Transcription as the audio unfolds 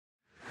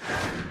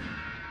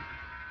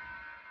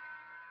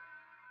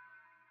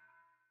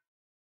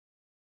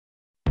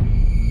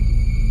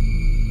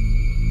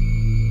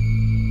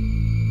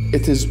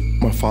It is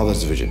my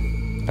father's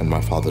vision and my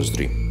father's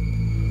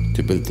dream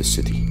to build this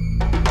city.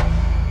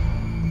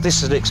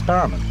 This is an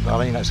experiment.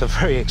 I mean, it's a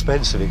very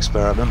expensive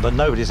experiment, but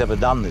nobody's ever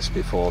done this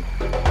before.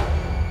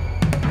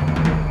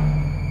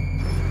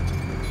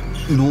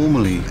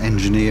 Normally,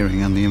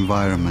 engineering and the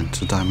environment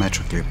are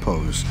diametrically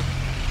opposed.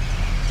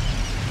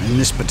 In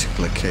this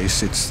particular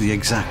case, it's the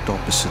exact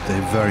opposite.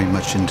 They're very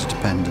much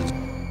interdependent.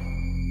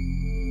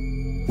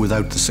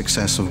 Without the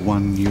success of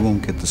one, you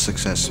won't get the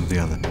success of the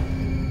other.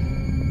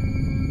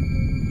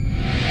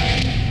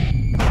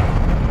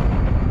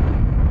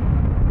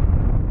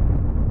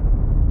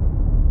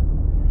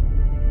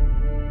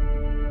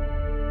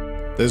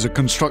 There's a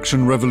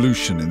construction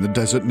revolution in the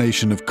desert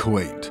nation of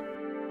Kuwait.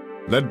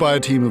 Led by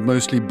a team of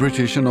mostly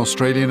British and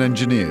Australian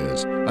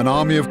engineers, an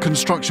army of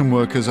construction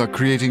workers are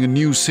creating a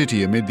new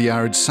city amid the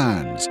arid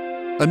sands,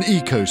 an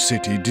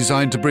eco-city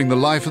designed to bring the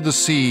life of the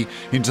sea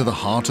into the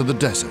heart of the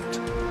desert.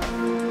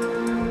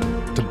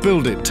 To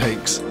build it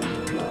takes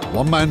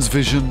one man's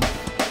vision,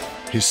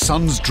 his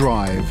son's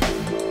drive,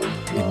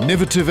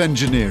 innovative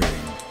engineering,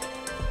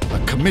 a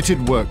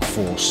committed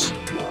workforce,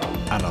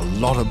 and a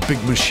lot of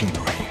big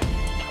machinery.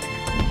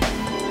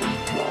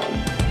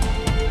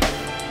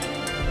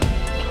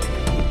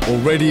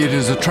 Already it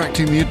is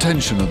attracting the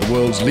attention of the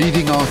world's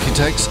leading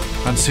architects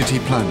and city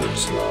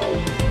planners.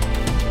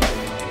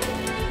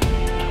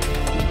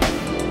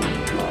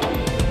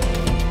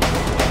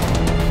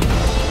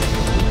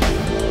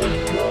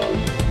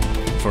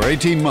 For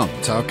 18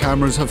 months, our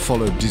cameras have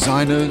followed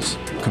designers,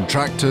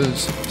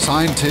 contractors,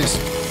 scientists,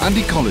 and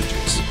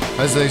ecologists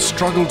as they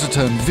struggle to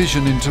turn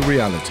vision into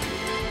reality.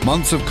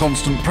 Months of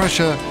constant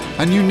pressure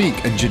and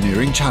unique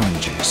engineering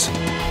challenges.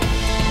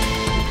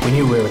 We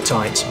knew we were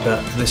tight,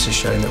 but this has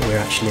shown that we're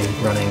actually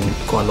running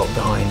quite a lot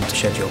behind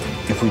schedule.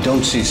 If we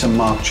don't see some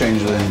marked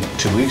change within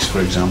 2 weeks, for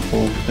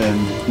example, then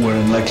we're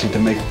unlikely to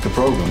make the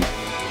program.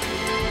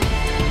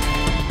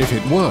 If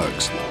it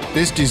works,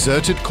 this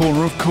deserted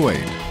corner of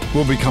Kuwait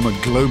will become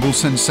a global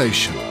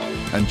sensation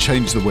and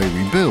change the way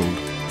we build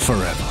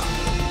forever.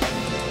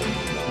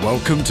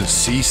 Welcome to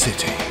Sea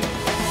City.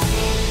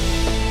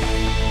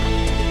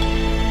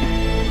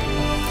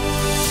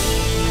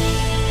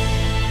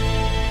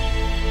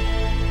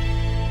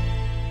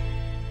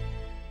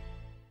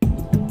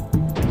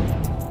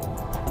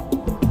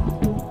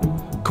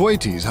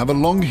 Kuwaitis have a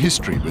long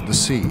history with the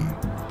sea.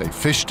 They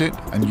fished it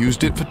and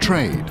used it for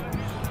trade.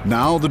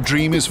 Now the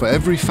dream is for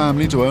every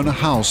family to own a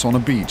house on a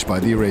beach by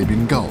the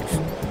Arabian Gulf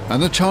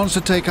and the chance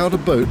to take out a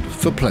boat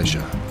for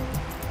pleasure.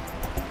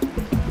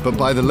 But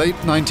by the late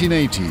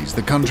 1980s,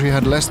 the country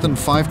had less than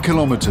 5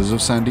 kilometers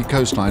of sandy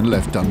coastline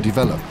left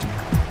undeveloped.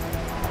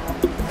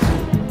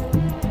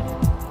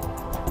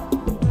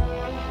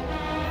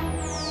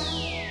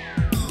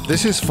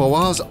 This is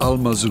Fawaz Al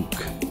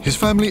Marzouk. His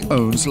family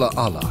owns La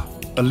Ala,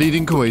 a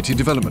leading Kuwaiti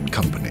development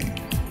company.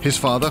 His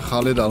father,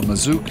 Khalid Al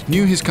Marzouk,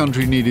 knew his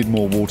country needed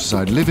more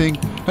waterside living,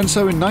 and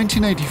so in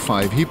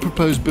 1985 he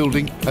proposed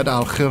building at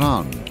Al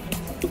Khiran,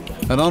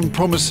 an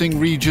unpromising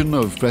region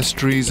of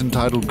estuaries and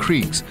tidal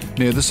creeks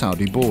near the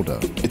Saudi border.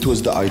 It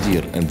was the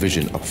idea and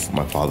vision of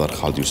my father,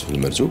 Khalid Yusuf Al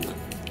Marzouk,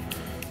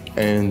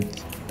 and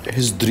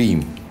his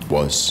dream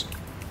was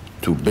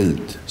to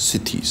build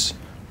cities.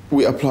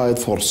 We applied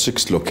for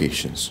 6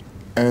 locations,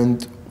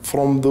 and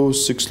from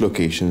those 6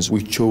 locations,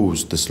 we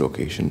chose this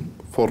location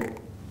for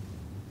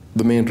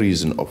the main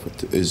reason of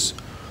it is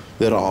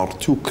there are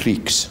 2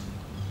 creeks,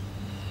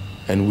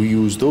 and we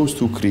use those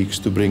 2 creeks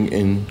to bring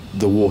in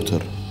the water.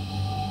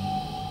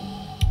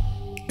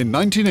 In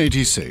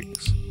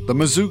 1986, the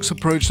Marzouks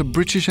approached a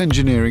British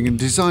engineering and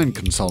design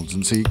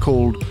consultancy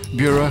called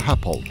Bura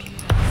Happold.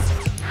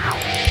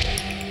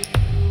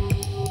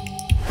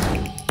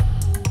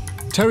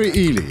 Terry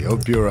Ely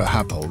of Bura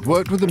Happold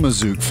worked with the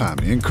Marzouk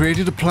family and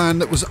created a plan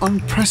that was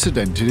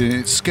unprecedented in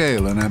its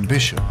scale and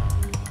ambition.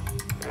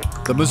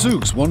 The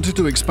Marzouks wanted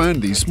to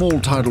expand these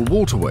small tidal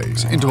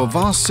waterways into a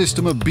vast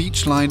system of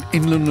beach-lined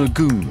inland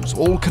lagoons,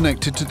 all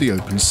connected to the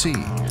open sea,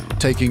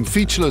 taking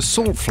featureless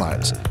salt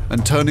flats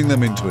and turning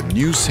them into a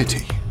new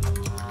city.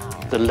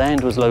 The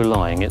land was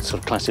low-lying. It's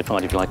sort of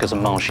classified, if you like, as a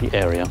marshy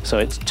area. So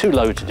it's too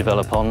low to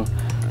develop on,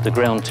 the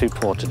ground too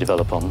poor to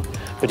develop on.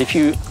 But if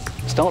you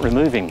start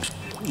removing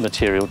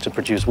material to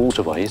produce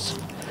waterways,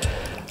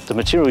 the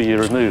material you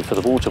remove for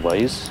the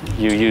waterways,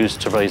 you use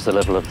to raise the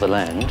level of the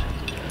land.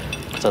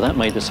 So that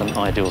made this an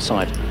ideal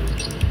site.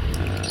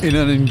 In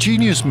an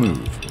ingenious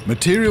move,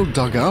 material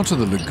dug out of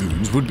the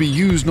lagoons would be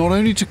used not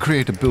only to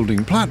create a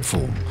building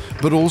platform,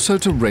 but also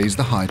to raise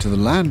the height of the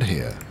land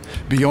here,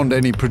 beyond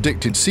any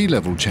predicted sea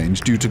level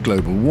change due to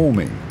global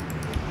warming.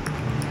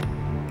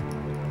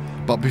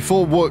 But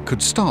before work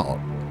could start,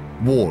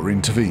 war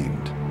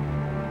intervened.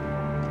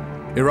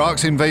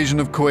 Iraq's invasion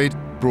of Kuwait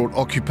brought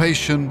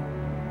occupation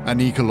and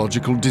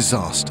ecological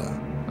disaster,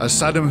 as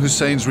Saddam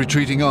Hussein's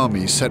retreating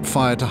army set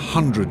fire to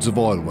hundreds of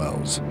oil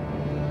wells.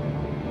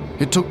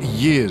 It took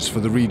years for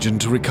the region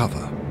to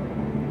recover.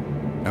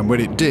 And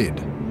when it did,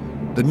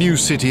 the new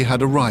city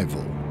had a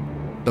rival,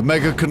 the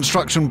mega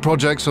construction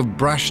projects of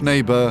brash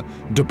neighbor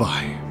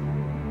Dubai.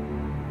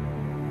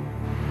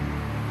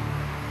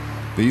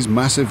 These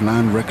massive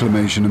land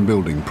reclamation and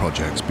building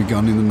projects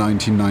begun in the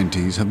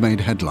 1990s have made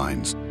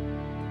headlines.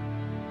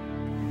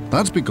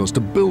 That's because to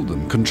build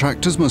them,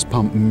 contractors must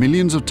pump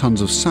millions of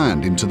tons of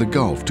sand into the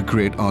Gulf to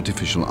create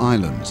artificial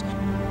islands.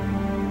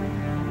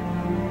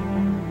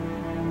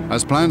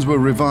 As plans were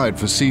revived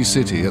for Sea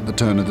City at the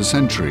turn of the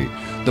century,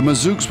 the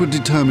Mazouks were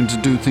determined to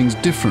do things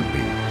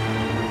differently.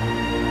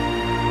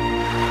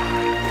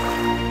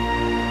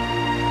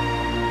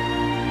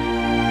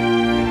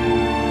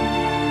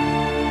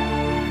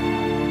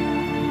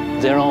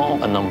 There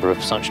are a number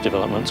of such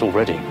developments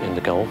already in the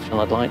Gulf, and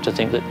I'd like to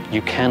think that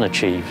you can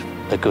achieve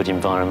a good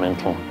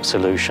environmental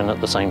solution at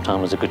the same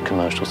time as a good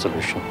commercial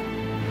solution.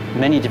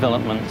 Many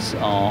developments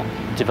are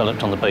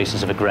developed on the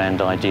basis of a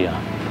grand idea.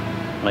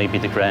 Maybe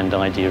the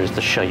idea is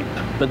the shape,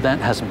 but that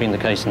hasn't been the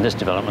case in this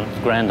development.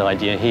 The grand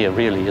idea here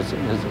really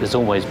has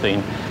always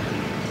been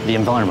the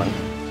environment.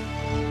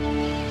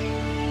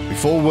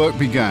 Before work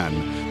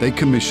began, they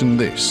commissioned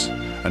this,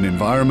 an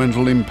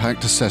environmental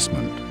impact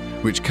assessment,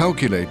 which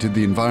calculated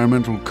the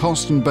environmental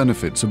cost and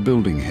benefits of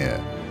building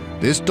here.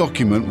 This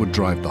document would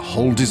drive the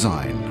whole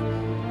design.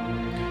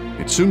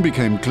 It soon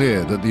became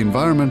clear that the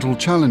environmental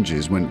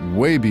challenges went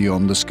way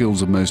beyond the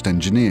skills of most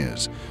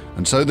engineers,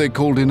 and so they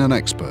called in an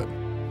expert,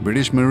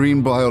 British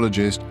marine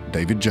biologist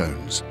David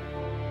Jones.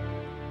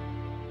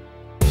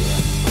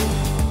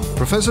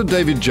 Professor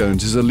David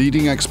Jones is a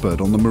leading expert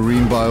on the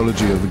marine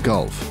biology of the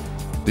Gulf.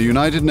 The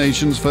United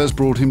Nations first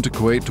brought him to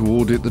Kuwait to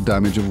audit the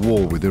damage of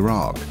war with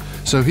Iraq.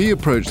 So he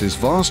approached this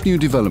vast new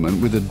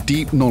development with a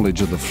deep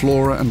knowledge of the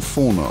flora and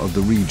fauna of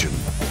the region.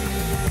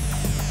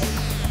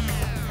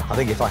 I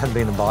think if I hadn't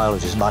been a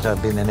biologist, I might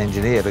have been an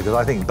engineer, because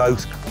I think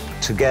both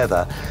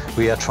together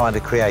we are trying to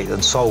create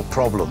and solve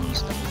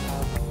problems.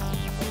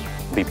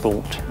 We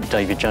brought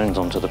David Jones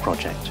onto the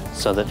project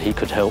so that he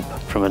could help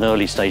from an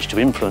early stage to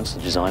influence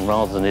the design,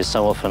 rather than is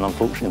so often,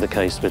 unfortunately, the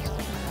case with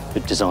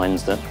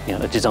designs that, you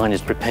know, a design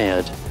is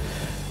prepared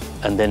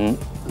and then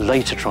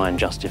later try and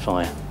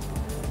justify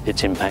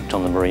its impact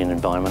on the marine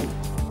environment.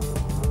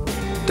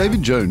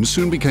 David Jones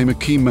soon became a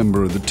key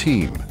member of the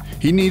team.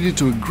 He needed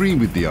to agree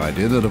with the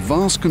idea that a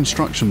vast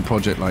construction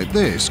project like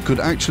this could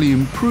actually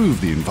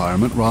improve the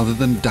environment rather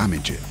than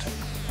damage it.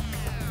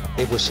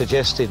 It was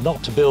suggested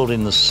not to build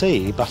in the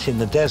sea, but in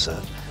the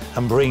desert,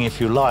 and bring, if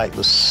you like,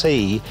 the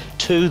sea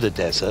to the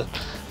desert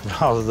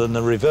rather than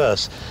the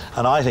reverse.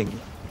 And I think,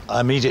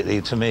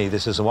 immediately, to me,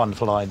 this is a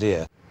wonderful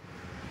idea.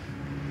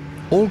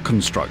 All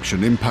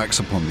construction impacts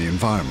upon the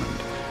environment.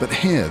 But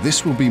here,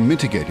 this will be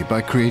mitigated by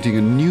creating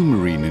a new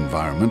marine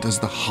environment as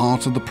the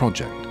heart of the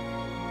project.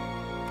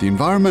 The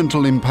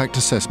environmental impact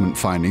assessment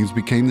findings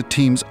became the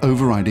team's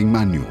overriding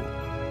manual.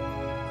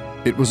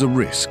 It was a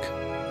risk.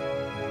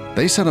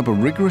 They set up a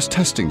rigorous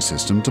testing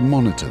system to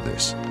monitor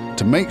this,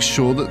 to make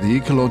sure that the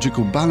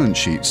ecological balance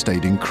sheet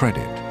stayed in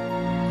credit.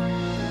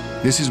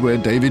 This is where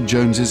David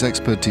Jones's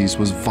expertise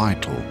was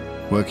vital,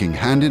 working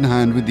hand in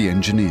hand with the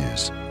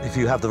engineers. If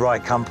you have the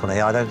right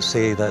company, I don't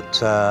see that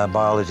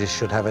biologists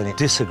should have any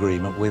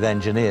disagreement with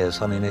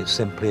engineers. I mean, it's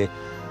simply,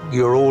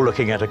 you're all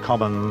looking at a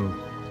common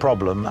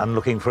problem and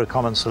looking for a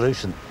common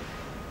solution.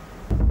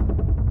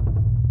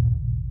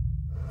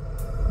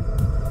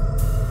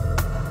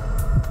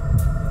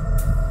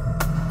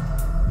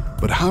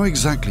 But how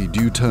exactly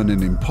do you turn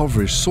an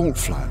impoverished salt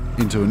flat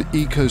into an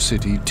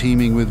eco-city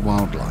teeming with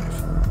wildlife?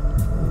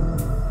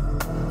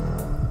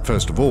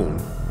 First of all,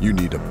 you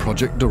need a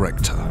project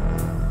director.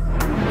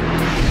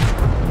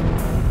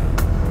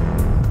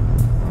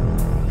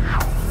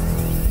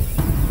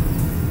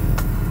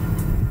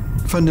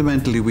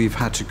 Fundamentally, we've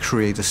had to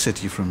create a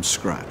city from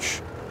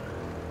scratch.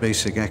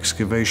 Basic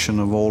excavation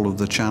of all of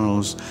the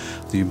channels,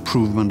 the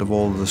improvement of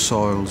all of the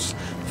soils,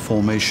 the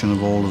formation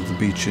of all of the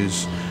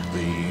beaches,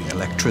 the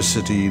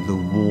electricity, the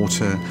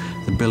water,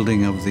 the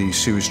building of the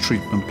sewage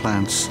treatment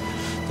plants,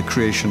 the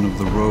creation of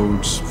the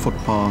roads,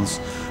 footpaths,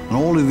 and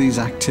all of these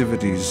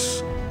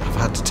activities have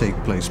had to take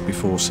place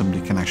before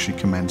somebody can actually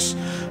commence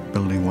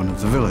building one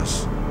of the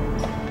villas.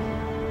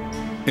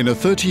 In a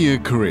 30-year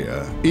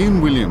career, Ian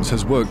Williams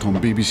has worked on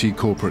BBC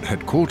corporate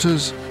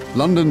headquarters,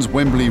 London's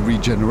Wembley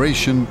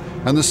regeneration,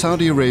 and the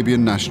Saudi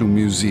Arabian National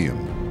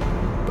Museum.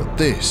 But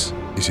this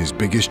is his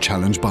biggest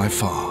challenge by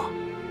far.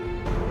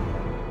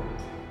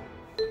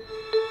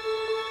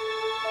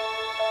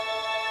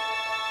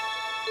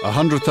 A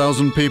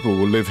 100,000 people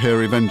will live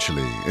here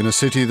eventually, in a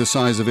city the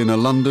size of inner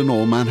London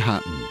or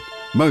Manhattan.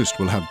 Most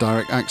will have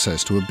direct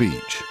access to a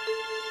beach.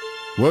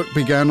 Work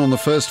began on the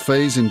first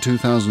phase in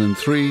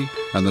 2003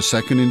 and the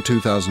second in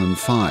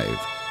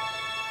 2005.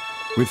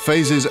 With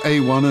phases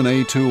A1 and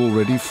A2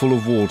 already full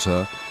of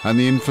water and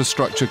the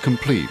infrastructure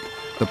complete,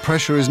 the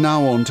pressure is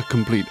now on to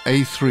complete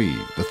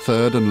A3, the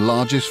third and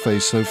largest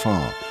phase so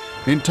far.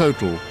 In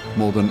total,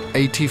 more than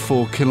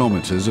 84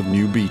 kilometres of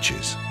new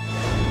beaches.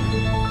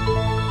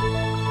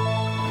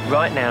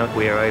 Right now,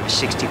 we are over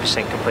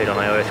 60% complete on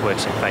our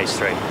earthworks in phase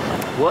 3.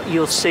 What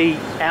you'll see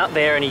out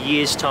there in a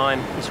year's time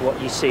is what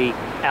you see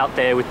out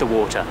there with the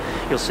water.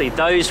 You'll see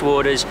those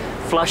waters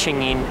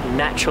flushing in,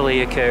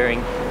 naturally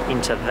occurring,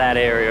 into that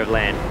area of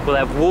land. We'll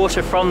have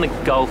water from the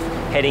Gulf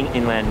heading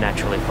inland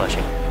naturally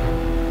flushing.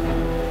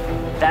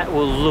 That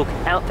will look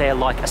out there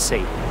like a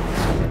sea.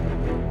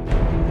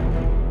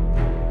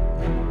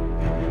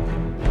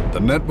 The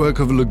network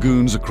of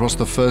lagoons across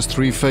the first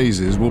 3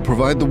 phases will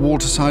provide the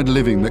waterside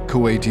living that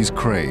Kuwaitis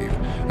crave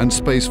and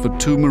space for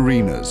 2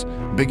 marinas,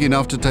 big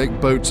enough to take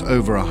boats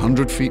over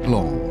 100 feet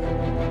long.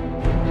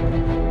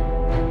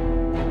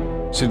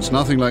 Since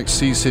nothing like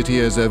Sea City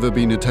has ever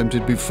been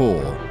attempted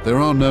before, there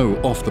are no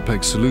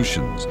off-the-peg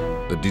solutions.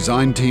 The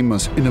design team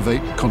must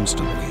innovate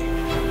constantly.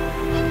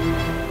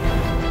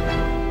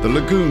 The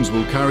lagoons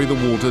will carry the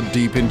water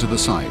deep into the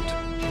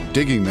site.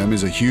 Digging them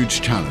is a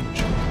huge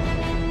challenge.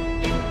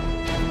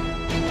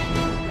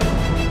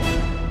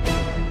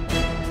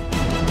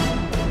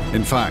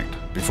 In fact,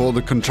 before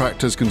the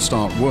contractors can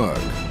start work,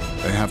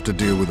 they have to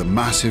deal with a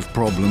massive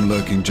problem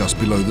lurking just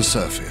below the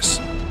surface.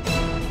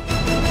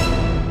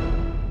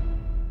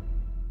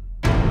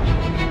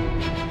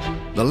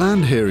 The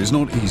land here is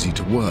not easy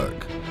to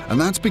work, and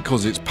that's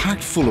because it's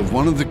packed full of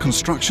one of the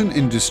construction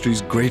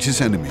industry's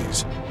greatest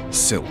enemies,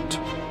 silt.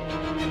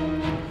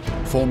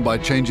 Formed by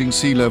changing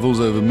sea levels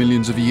over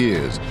millions of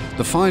years,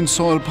 the fine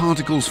soil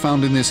particles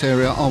found in this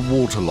area are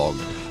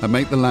waterlogged and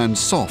make the land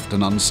soft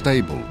and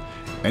unstable.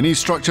 Any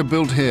structure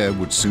built here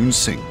would soon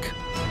sink.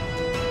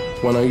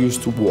 When I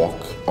used to walk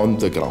on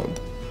the ground,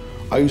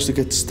 I used to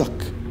get stuck.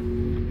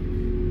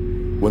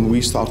 When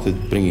we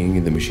started bringing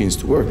in the machines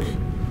to work,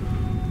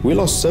 we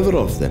lost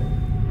several of them.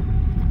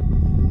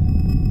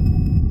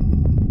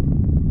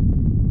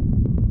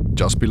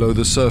 Just below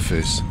the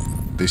surface,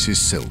 this is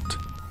silt.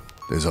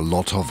 There's a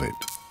lot of it.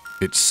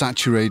 It's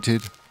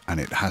saturated and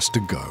it has to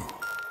go.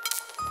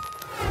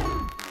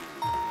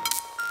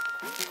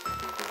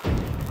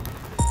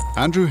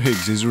 Andrew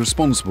Higgs is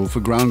responsible for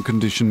ground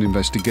condition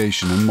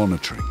investigation and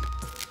monitoring.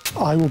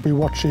 I will be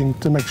watching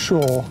to make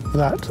sure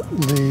that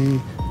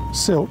the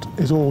silt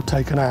is all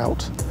taken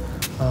out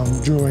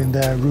during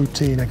their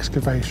routine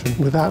excavation.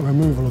 Without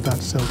removal of that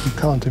silt, you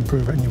can't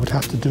improve it and you would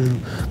have to do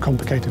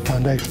complicated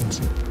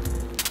foundations.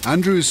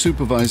 Andrew is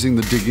supervising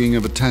the digging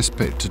of a test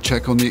pit to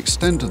check on the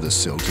extent of the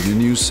silt in a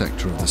new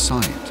sector of the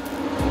site.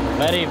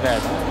 Very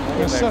bad.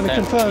 We've certainly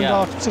confirmed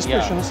our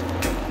suspicions.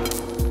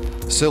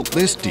 Silt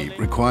this deep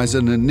requires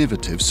an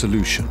innovative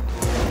solution.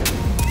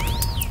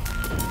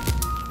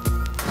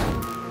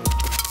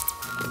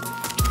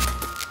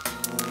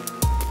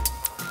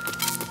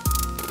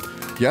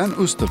 Jan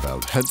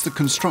Oosterveld heads the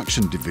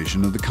construction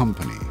division of the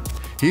company.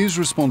 He is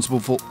responsible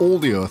for all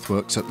the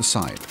earthworks at the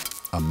site,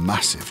 a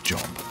massive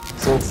job.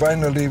 So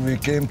finally we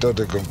came to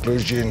the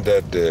conclusion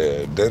that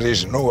there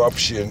is no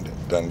option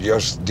than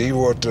just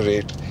dewater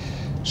it,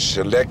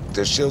 select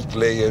the silt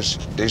layers,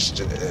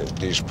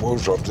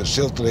 dispose of the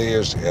silt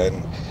layers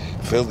and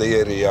fill the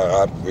area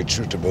up with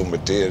suitable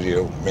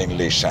material,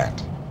 mainly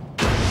sand.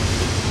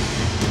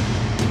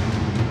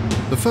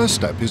 The first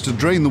step is to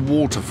drain the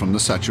water from the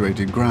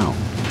saturated ground.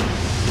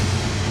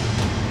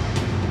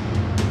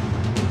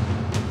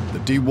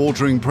 The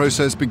dewatering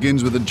process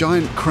begins with a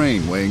giant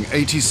crane weighing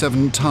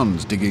 87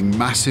 tons digging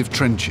massive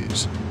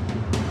trenches.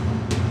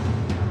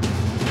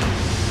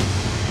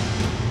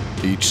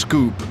 Each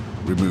scoop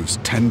removes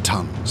 10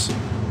 tons.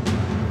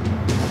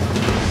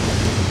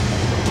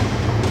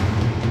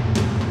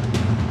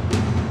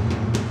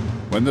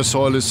 When the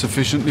soil is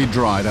sufficiently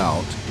dried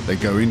out, they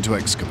go in to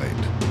excavate.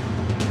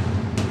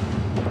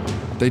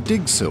 They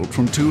dig silt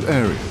from 2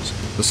 areas,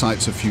 the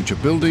sites of future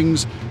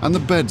buildings and the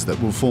beds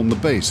that will form the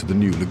base of the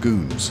new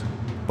lagoons.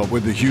 But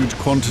with the huge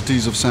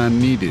quantities of sand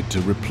needed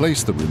to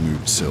replace the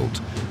removed silt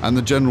and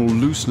the general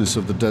looseness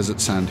of the desert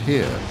sand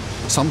here,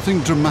 something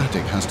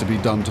dramatic has to be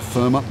done to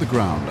firm up the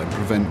ground and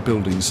prevent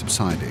buildings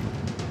subsiding.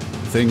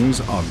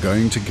 Things are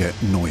going to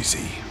get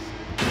noisy.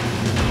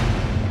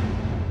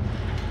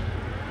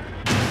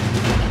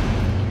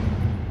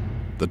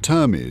 The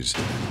term is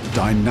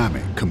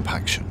dynamic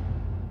compaction.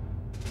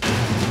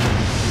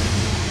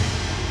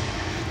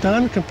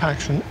 Dynamic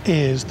compaction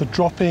is the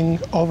dropping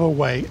of a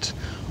weight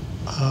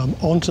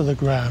onto the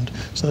ground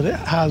so that it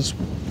has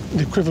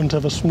the equivalent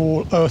of a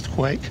small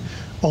earthquake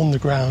on the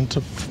ground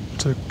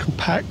to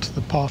compact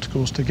the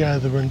particles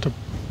together and to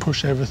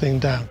push everything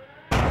down.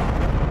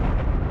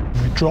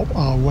 We drop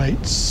our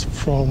weights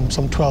from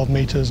some 12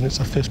 meters and it's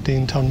a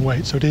 15-ton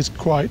weight, so it is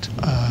quite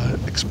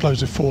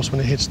explosive force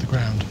when it hits the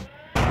ground.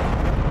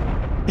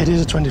 It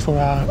is a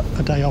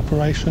 24-hour-a-day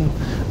operation,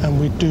 and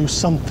we do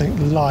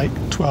something like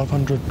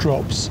 1,200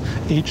 drops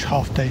each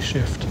half-day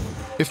shift.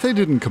 If they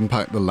didn't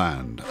compact the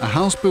land, a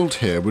house built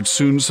here would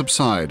soon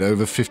subside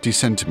over 50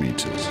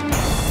 centimeters.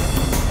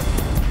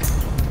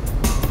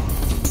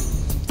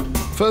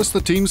 First,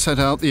 the team set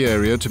out the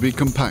area to be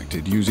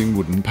compacted using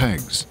wooden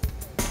pegs.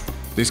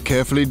 This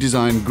carefully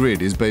designed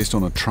grid is based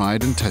on a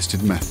tried and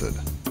tested method.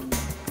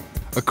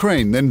 A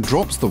crane then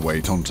drops the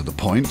weight onto the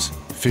points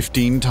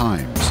 15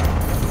 times.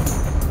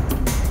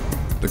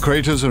 The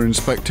craters are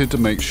inspected to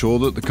make sure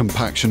that the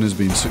compaction has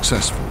been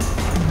successful.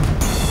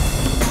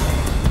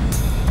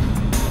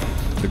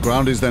 The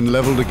ground is then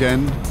leveled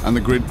again and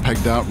the grid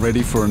pegged out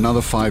ready for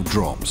another 5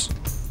 drops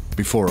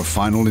before a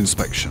final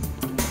inspection.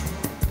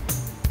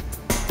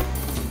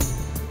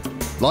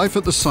 Life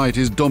at the site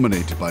is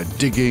dominated by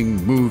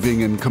digging,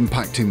 moving and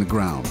compacting the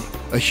ground.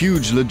 A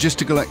huge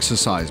logistical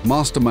exercise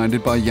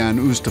masterminded by Jan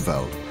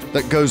Oosterveld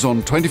that goes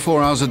on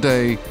 24 hours a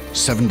day,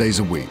 7 days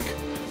a week.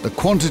 The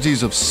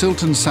quantities of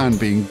silt and sand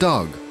being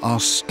dug are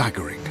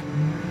staggering.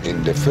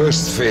 In the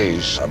first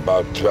phase,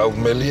 about 12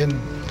 million.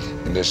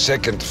 In the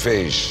second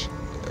phase,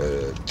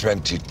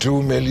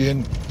 22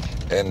 million.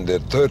 And the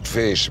third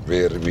phase,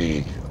 where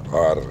we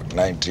are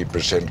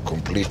 90%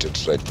 completed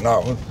right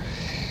now,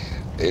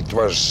 it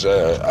was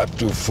up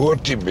to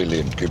 40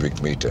 million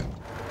cubic meter.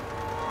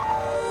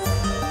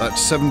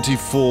 That's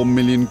 74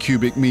 million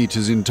cubic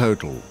meters in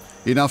total,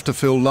 enough to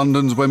fill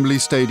London's Wembley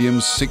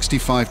Stadium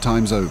 65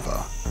 times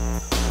over.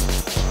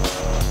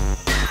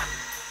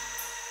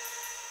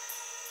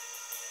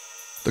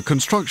 The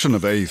construction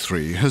of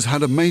A3 has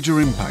had a major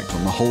impact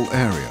on the whole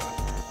area.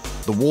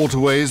 The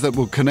waterways that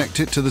will connect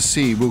it to the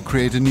sea will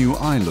create a new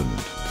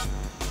island.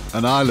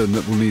 An island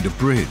that will need a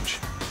bridge.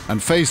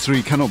 And Phase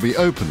 3 cannot be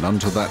opened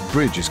until that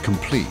bridge is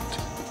complete.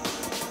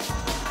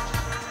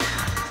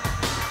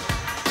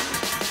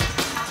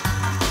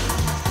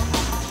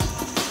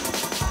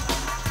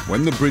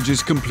 When the bridge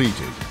is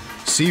completed,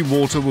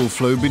 seawater will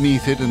flow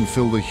beneath it and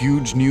fill the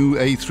huge new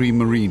A3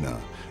 marina,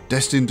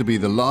 destined to be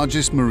the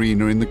largest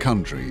marina in the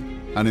country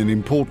and an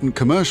important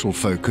commercial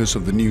focus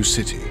of the new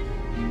city.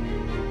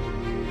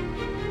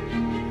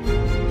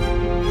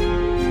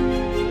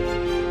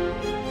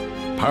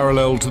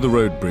 Parallel to the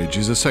road bridge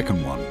is a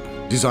second one,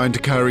 designed to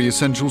carry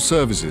essential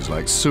services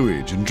like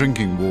sewage and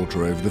drinking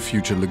water over the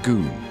future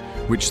lagoon,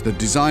 which the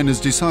designers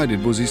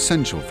decided was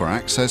essential for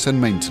access and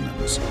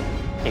maintenance.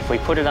 If we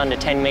put it under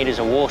 10 metres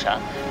of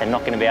water, they're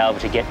not going to be able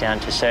to get down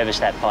to service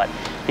that pipe.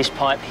 This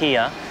pipe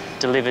here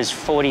delivers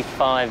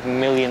 45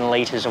 million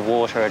litres of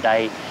water a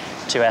day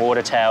to our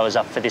water towers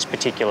up for this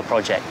particular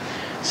project.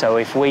 So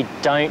if we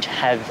don't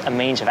have a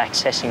means of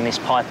accessing this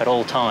pipe at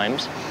all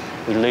times,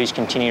 we lose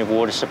continued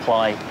water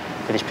supply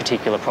for this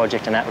particular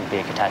project, and that would be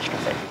a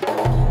catastrophe.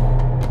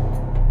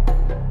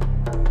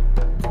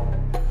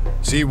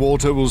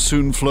 Seawater will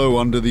soon flow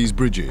under these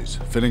bridges,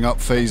 filling up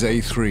Phase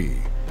A3.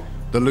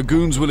 The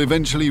lagoons will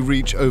eventually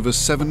reach over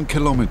 7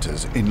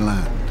 kilometers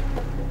inland.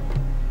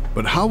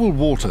 But how will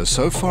water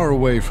so far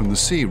away from the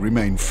sea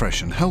remain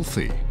fresh and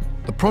healthy?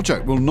 The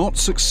project will not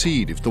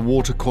succeed if the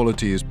water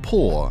quality is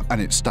poor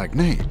and it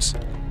stagnates.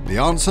 The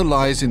answer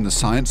lies in the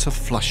science of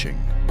flushing.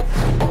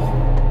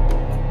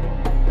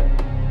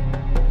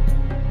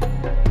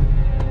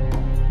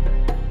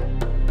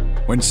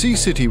 When Sea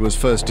City was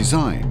first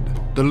designed,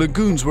 the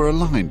lagoons were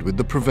aligned with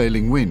the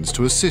prevailing winds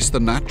to assist the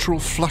natural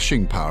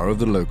flushing power of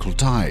the local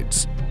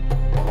tides.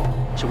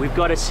 So we've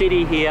got a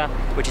city here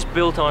which is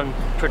built on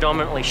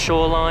predominantly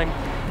shoreline.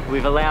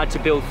 We've allowed to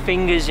build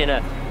fingers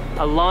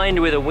aligned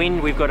with a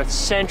wind. We've got a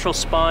central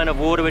spine of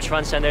water which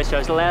runs down there, so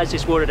it allows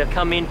this water to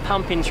come in,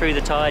 pump in through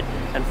the tide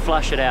and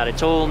flush it out.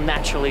 It's all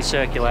naturally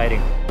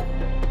circulating.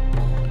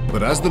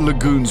 But as the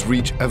lagoons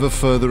reach ever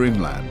further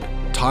inland,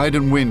 tide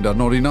and wind are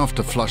not enough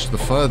to flush the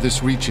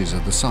furthest reaches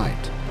of the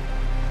site.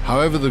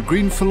 However, the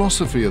green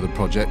philosophy of the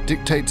project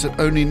dictates that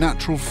only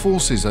natural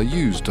forces are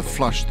used to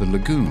flush the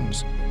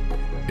lagoons.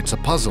 It's a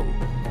puzzle,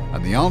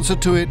 and the answer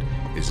to it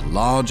is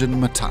large and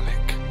metallic.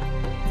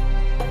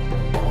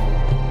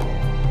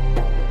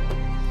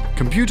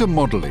 Computer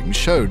modeling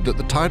showed that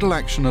the tidal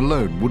action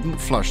alone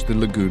wouldn't flush the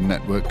lagoon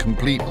network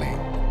completely.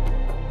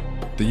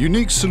 The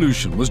unique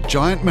solution was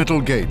giant metal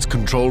gates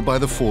controlled by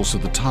the force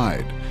of the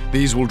tide.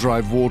 These will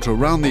drive water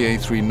around the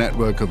A3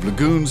 network of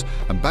lagoons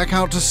and back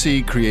out to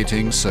sea,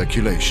 creating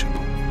circulation.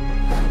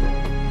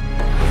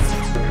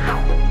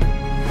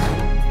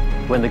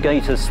 When the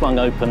gate is swung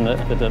open,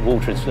 the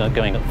water is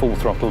going at full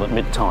throttle at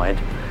mid-tide.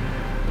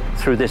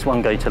 Through this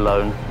one gate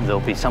alone,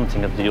 there'll be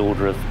something of the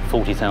order of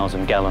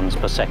 40,000 gallons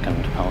per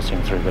second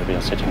passing through where we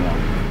are sitting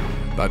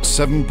now. That's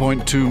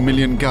 7.2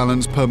 million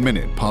gallons per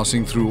minute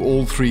passing through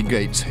all 3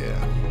 gates here.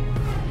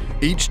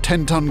 Each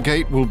 10-ton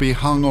gate will be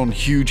hung on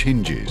huge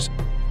hinges.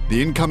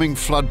 The incoming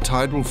flood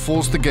tide will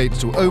force the gates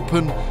to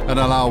open and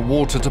allow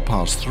water to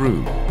pass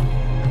through.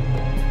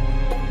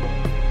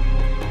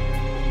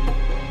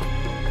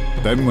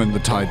 Then when the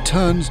tide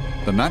turns,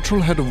 the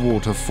natural head of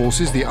water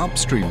forces the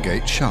upstream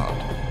gate shut.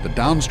 The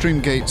downstream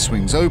gate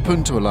swings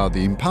open to allow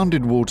the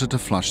impounded water to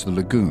flush the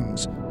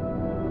lagoons.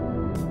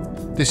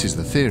 This is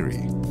the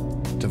theory.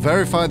 To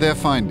verify their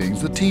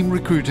findings, the team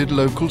recruited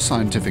local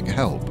scientific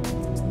help.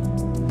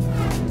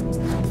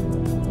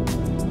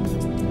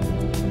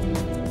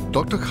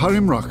 Dr.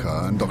 Karim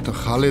Raka and Dr.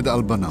 Khalid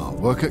Al-Banna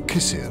work at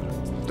KISIR,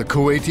 the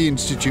Kuwaiti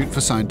Institute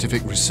for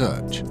Scientific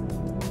Research.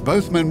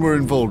 Both men were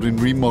involved in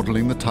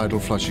remodeling the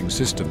tidal flushing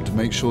system to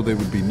make sure there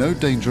would be no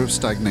danger of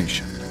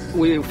stagnation.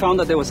 We found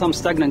that there were some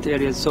stagnant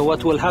areas, so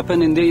what will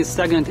happen in these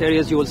stagnant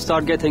areas, you will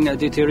start getting a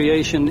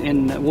deterioration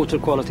in water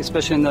quality,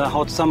 especially in the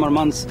hot summer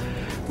months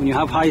when you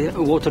have high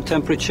water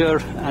temperature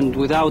and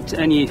without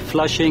any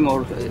flushing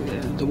or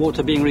the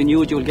water being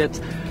renewed, you will get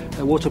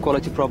water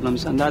quality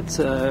problems, and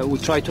that we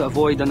try to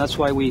avoid, and that's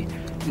why we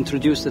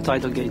introduced the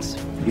tidal gates.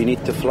 You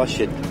need to flush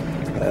it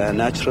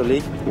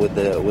naturally with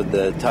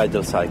the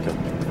tidal cycle.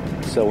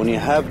 So when you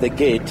have the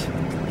gate,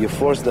 you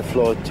force the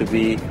flow to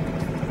be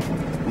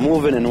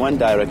moving in one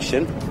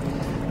direction,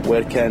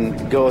 where it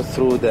can go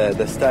through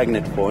the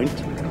stagnant point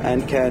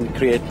and can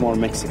create more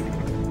mixing.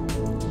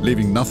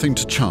 Leaving nothing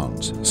to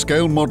chance,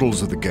 scale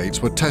models of the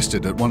gates were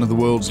tested at one of the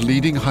world's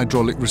leading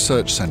hydraulic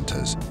research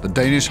centres, the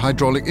Danish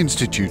Hydraulic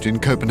Institute in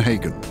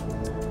Copenhagen.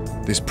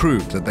 This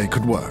proved that they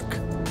could work.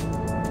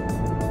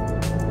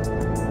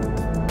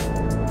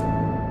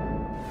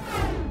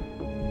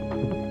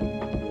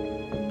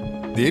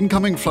 The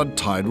incoming flood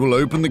tide will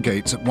open the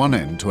gates at one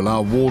end to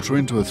allow water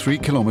into a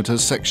 3-kilometre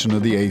section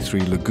of the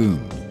A3 lagoon.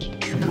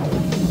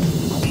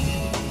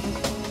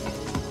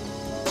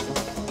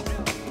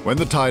 When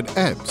the tide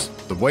ebbs,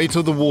 the weight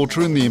of the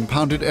water in the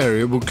impounded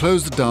area will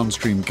close the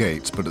downstream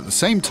gates, but at the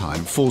same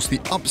time force the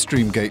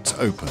upstream gates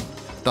open,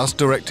 thus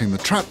directing the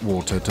trapped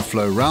water to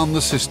flow round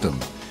the system.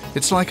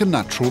 It's like a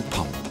natural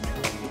pump.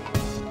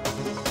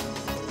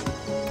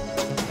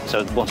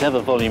 So whatever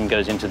volume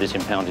goes into this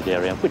impounded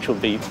area, which will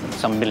be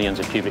some millions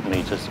of cubic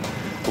metres,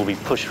 will be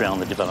pushed around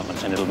the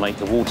development, and it'll make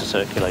the water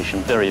circulation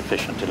very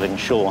efficient. It'll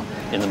ensure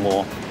in the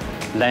more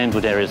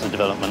landward areas of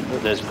development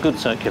that there's good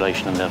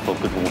circulation and therefore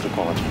good water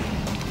quality.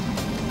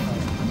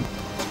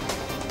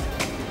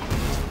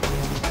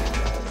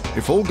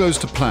 If all goes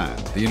to plan,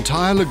 the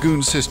entire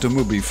lagoon system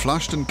will be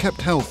flushed and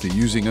kept healthy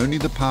using only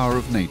the power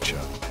of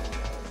nature.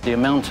 The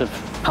amount of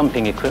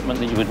pumping equipment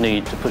that you would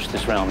need to push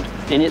this round,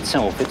 in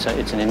itself, it's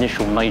an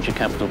initial major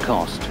capital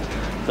cost.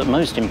 But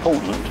most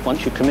important,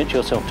 once you commit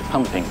yourself to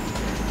pumping,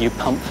 you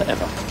pump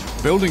forever.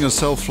 Building a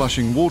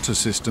self-flushing water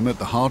system at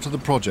the heart of the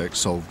project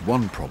solved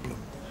one problem,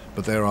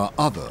 but there are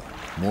other,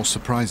 more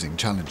surprising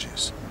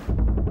challenges.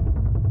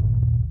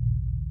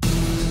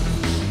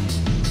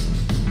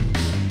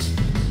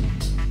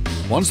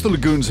 Once the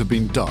lagoons have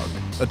been dug,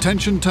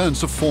 attention turns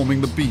to forming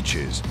the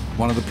beaches,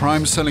 one of the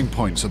prime selling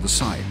points of the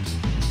site.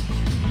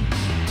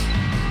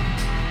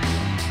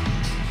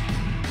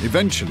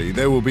 Eventually,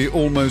 there will be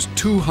almost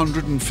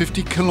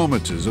 250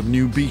 kilometers of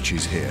new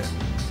beaches here.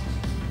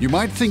 You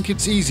might think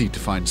it's easy to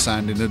find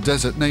sand in a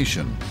desert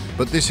nation,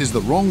 but this is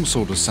the wrong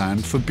sort of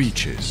sand for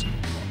beaches.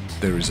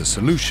 There is a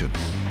solution.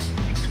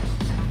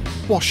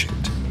 Wash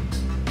it.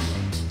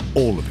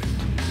 All of it.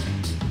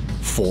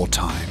 4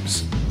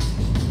 times.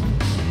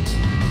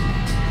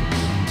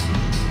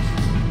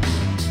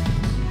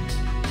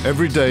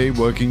 Every day,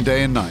 working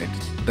day and night,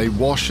 they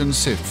wash and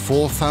sift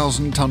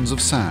 4,000 tons of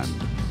sand.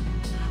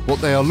 What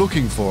they are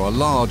looking for are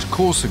large,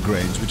 coarser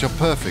grains which are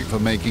perfect for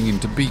making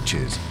into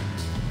beaches.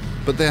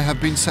 But there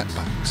have been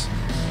setbacks.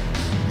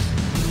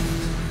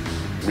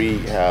 We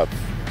have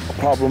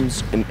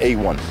problems in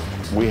A1.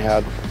 We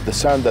had the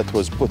sand that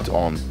was put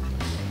on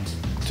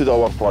to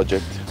our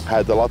project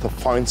had a lot of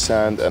fine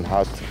sand and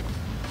had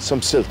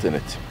some silt in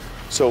it.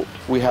 So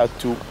we had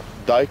to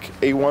dike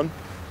A1,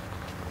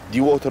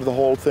 dewater the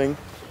whole thing,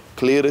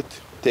 clear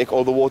it, take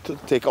all the water,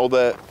 take all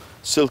the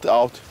silt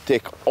out,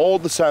 take all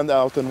the sand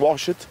out and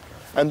wash it,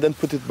 and then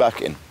put it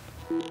back in.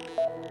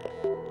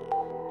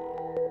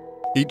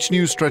 Each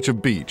new stretch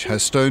of beach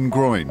has stone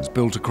groins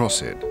built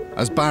across it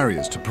as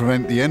barriers to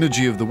prevent the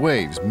energy of the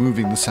waves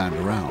moving the sand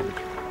around.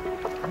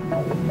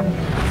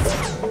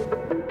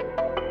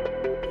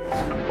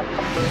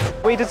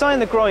 We design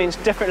the groins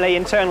differently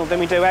internal than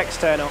we do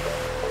external.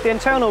 The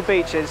internal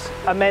beaches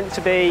are meant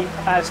to be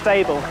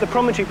stable. The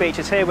promontory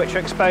beaches here, which are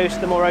exposed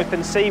to the more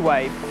open sea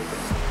wave,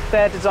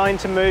 they're designed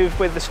to move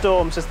with the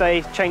storms as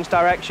they change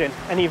direction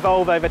and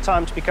evolve over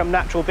time to become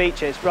natural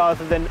beaches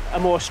rather than a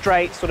more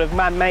straight sort of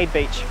man-made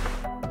beach.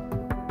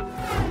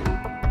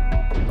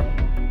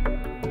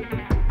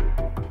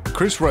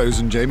 Chris Rose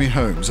and Jamie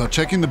Holmes are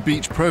checking the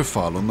beach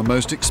profile on the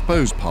most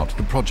exposed part of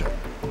the project.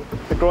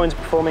 The groins are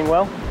performing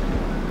well?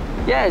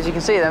 Yeah, as you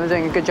can see, they're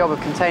doing a good job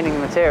of containing the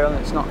material.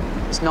 It's not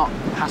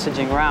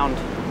passaging around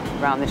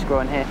this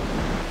groin here.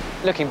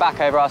 Looking back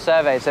over our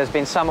surveys, there's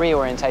been some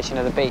reorientation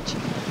of the beach,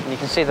 and you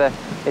can see that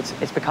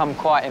it's become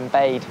quite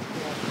embayed.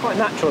 Quite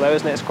natural though,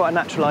 isn't it? It's quite a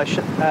naturalised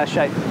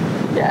shape.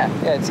 Yeah,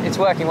 it's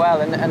working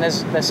well, and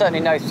there's certainly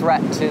no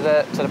threat to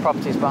the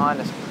properties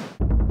behind us.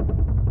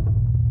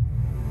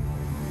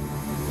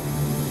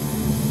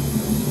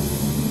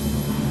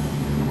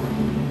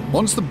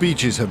 Once the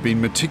beaches have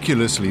been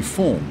meticulously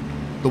formed,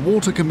 the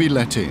water can be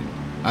let in,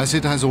 as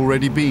it has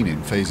already been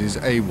in phases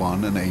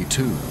A1 and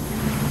A2.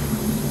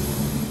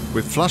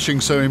 With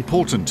flushing so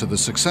important to the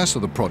success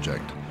of the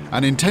project,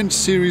 an intense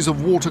series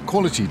of water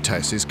quality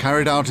tests is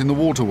carried out in the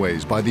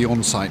waterways by the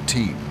on-site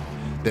team.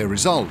 Their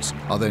results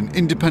are then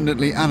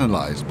independently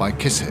analysed by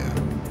Kissir.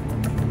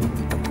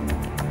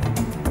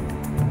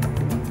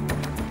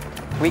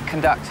 We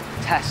conduct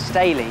tests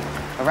daily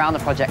around the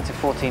project at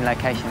 14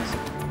 locations.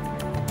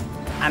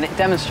 And it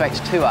demonstrates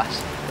to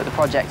us that the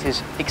project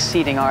is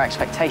exceeding our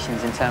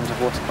expectations in terms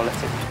of water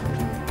quality.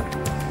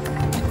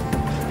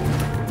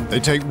 They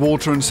take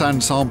water and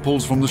sand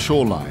samples from the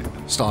shoreline,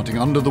 starting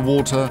under the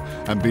water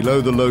and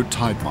below the low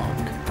tide mark.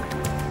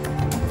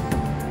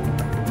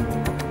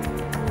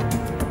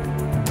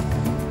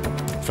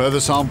 Further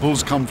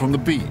samples come from the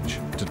beach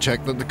to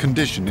check that the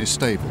condition is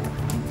stable.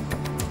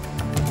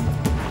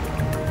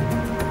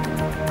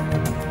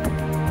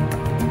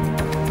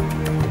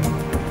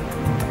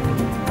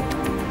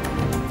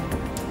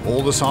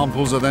 All the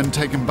samples are then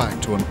taken back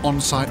to an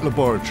on-site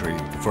laboratory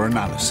for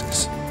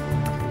analysis.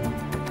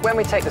 When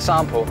we take the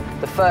sample,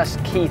 the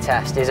first key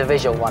test is a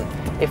visual one.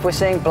 If we're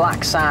seeing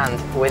black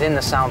sand within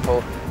the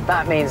sample,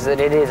 that means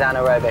that it is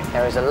anaerobic.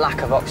 There is a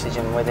lack of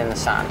oxygen within the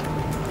sand.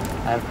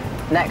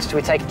 Next,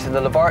 we take it to the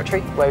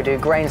laboratory where we do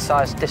grain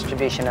size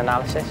distribution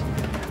analysis.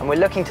 And we're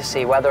looking to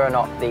see whether or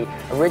not the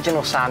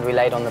original sand we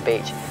laid on the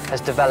beach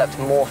has developed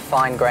more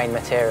fine-grained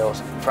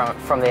materials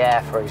from the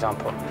air, for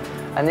example.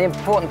 And the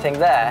important thing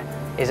there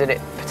is that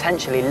it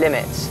potentially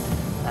limits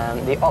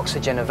the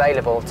oxygen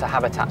available to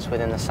habitats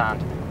within the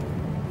sand.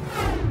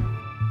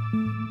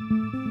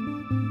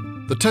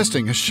 The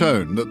testing has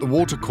shown that the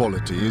water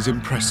quality is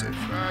impressive.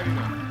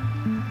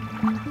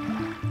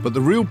 But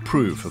the real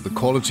proof of the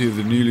quality of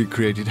the newly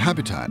created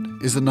habitat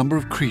is the number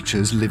of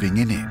creatures living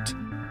in it.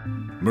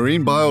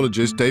 Marine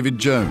biologist David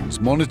Jones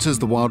monitors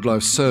the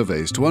wildlife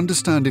surveys to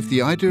understand if the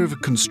idea of a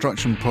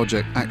construction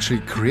project actually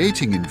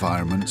creating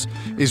environments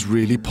is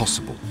really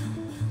possible.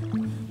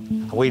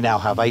 We now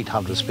have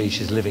 800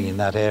 species living in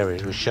that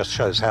area, which just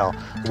shows how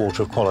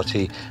water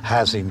quality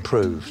has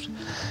improved.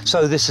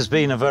 So this has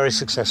been a very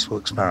successful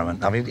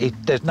experiment. I mean,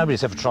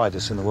 nobody's ever tried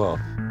this in the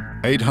world.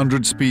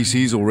 800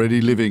 species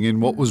already living in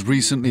what was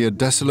recently a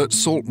desolate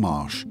salt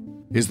marsh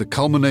is the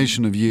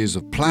culmination of years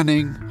of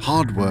planning,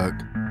 hard work,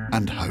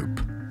 and hope.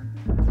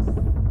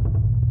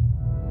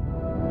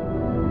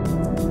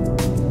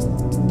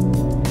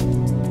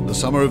 The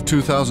summer of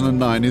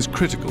 2009 is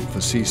critical for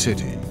Sea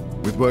City,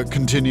 with work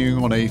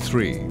continuing on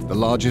A3, the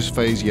largest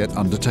phase yet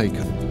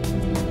undertaken.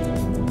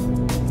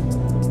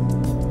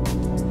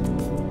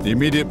 The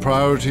immediate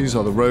priorities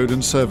are the road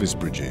and service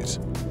bridges.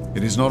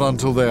 It is not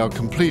until they are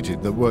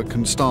completed that work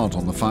can start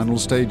on the final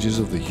stages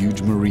of the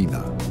huge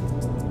marina.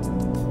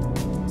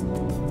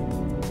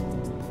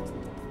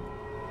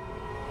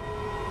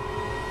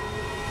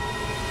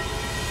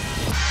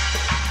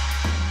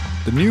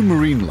 The new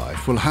marine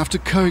life will have to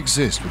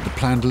coexist with the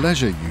planned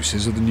leisure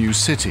uses of the new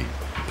city,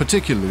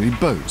 particularly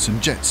boats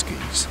and jet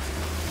skis.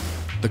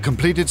 The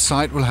completed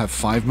site will have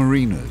 5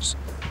 marinas.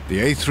 The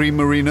A3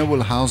 marina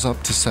will house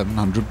up to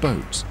 700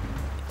 boats.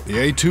 The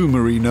A2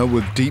 marina,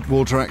 with deep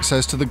water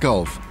access to the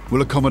Gulf,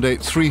 will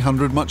accommodate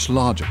 300 much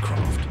larger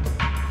craft.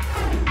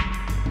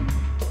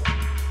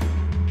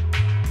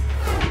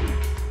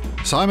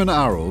 Simon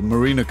Arrell,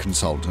 marina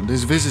consultant,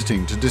 is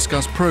visiting to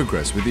discuss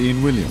progress with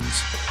Ian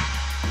Williams.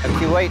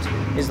 Kuwait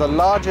is the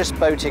largest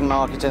boating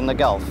market in the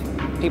Gulf.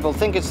 People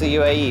think it's the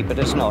UAE, but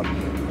it's not.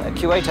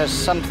 Kuwait has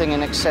something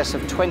in excess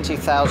of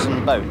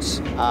 20,000 boats.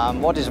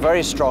 What is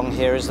very strong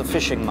here is the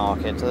fishing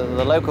market.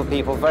 The local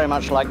people very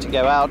much like to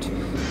go out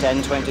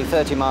 10, 20,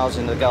 30 miles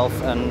in the Gulf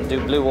and do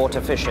blue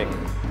water fishing.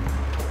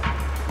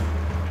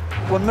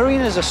 Well,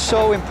 marinas are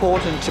so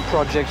important to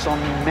projects on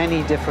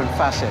many different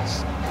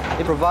facets.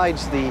 It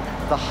provides the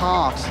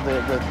heart,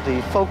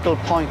 the focal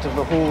point of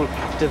the whole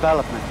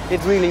development.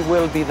 It really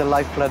will be the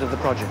lifeblood of the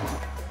project.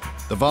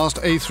 The vast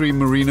A3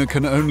 marina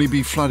can only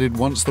be flooded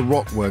once the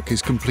rock work is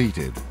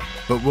completed,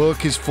 but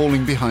work is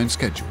falling behind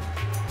schedule.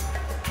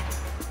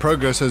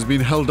 Progress has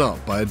been held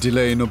up by a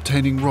delay in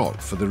obtaining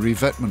rock for the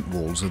revetment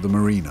walls of the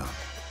marina.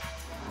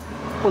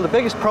 Well, the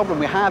biggest problem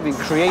we have in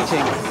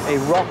creating a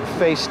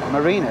rock-faced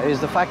marina is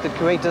the fact that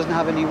Kuwait doesn't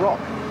have any rock.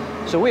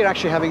 So we're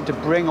actually having to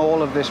bring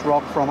all of this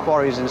rock from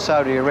quarries in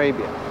Saudi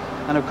Arabia.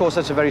 And of course,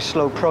 that's a very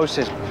slow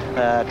process,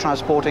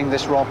 transporting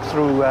this rock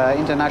through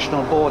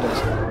international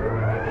borders.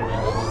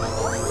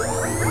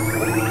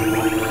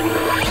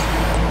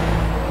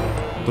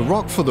 The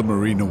rock for the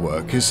marina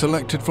work is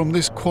selected from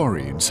this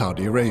quarry in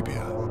Saudi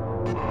Arabia.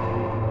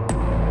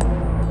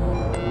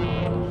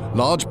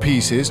 Large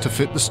pieces to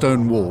fit the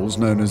stone walls,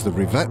 known as the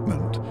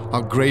revetment,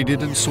 are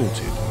graded and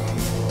sorted.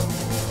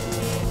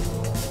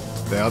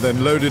 They are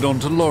then loaded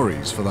onto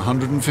lorries for the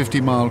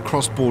 150-mile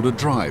cross-border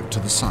drive to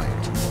the site.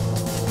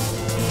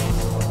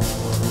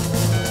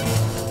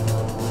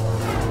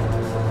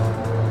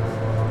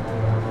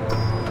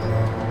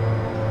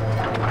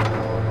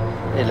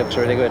 It looks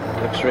really good.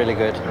 It looks really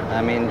good.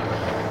 I mean,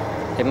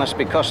 it must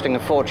be costing a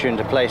fortune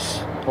to place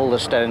all the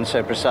stones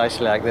so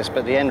precisely like this,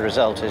 but the end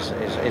result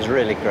is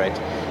really great.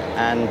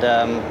 And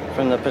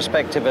from the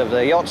perspective of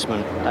the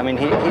yachtsman, I mean,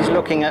 he's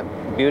looking at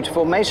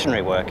beautiful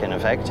masonry work, in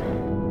effect.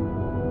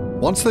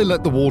 Once they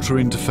let the water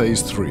into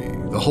Phase 3,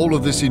 the whole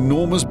of this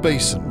enormous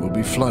basin will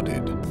be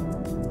flooded,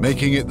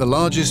 making it the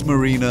largest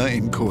marina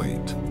in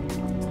Kuwait.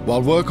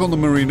 While work on the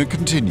marina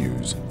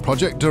continues,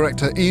 Project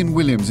Director Ian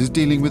Williams is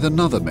dealing with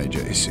another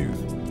major issue,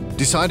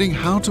 deciding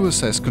how to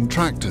assess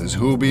contractors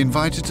who will be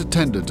invited to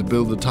tender to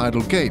build the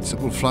tidal gates that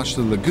will flush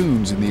the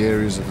lagoons in the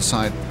areas of the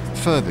site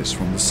furthest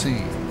from the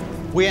sea.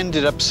 We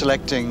ended up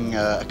selecting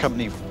a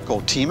company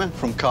called Tema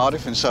from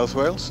Cardiff in South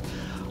Wales,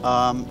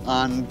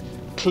 and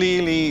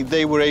clearly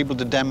they were able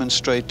to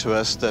demonstrate to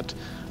us that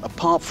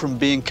apart from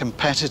being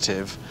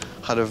competitive,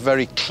 had a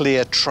very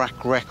clear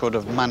track record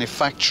of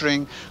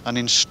manufacturing and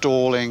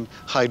installing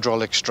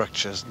hydraulic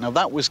structures. Now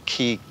that was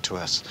key to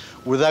us.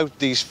 Without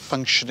these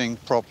functioning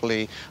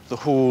properly, the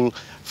whole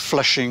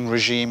flushing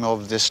regime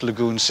of this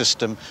lagoon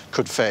system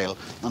could fail,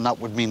 and that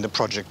would mean the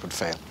project would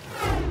fail.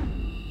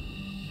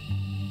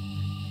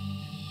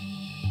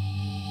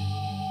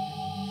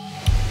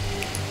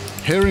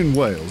 Here in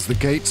Wales, the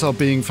gates are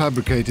being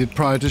fabricated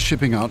prior to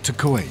shipping out to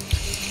Kuwait.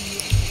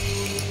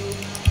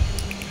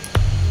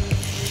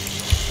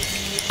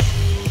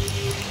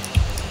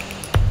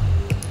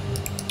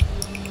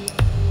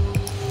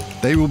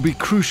 They will be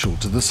crucial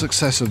to the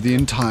success of the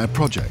entire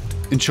project,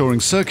 ensuring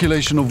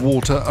circulation of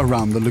water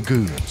around the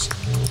lagoons.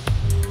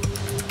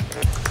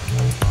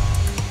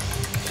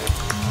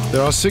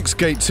 There are 6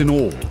 gates in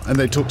all, and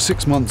they took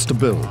 6 months to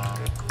build.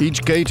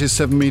 Each gate is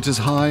 7 meters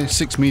high,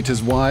 6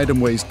 meters wide,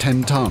 and weighs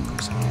 10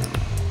 tons.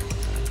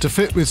 To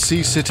fit with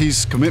Sea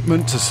City's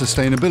commitment to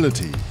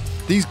sustainability,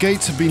 these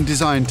gates have been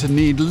designed to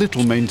need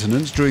little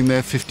maintenance during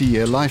their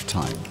 50-year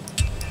lifetime.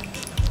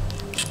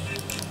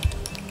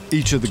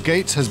 Each of the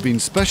gates has been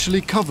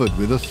specially covered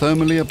with a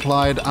thermally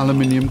applied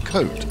aluminium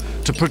coat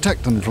to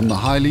protect them from the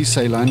highly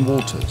saline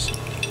waters.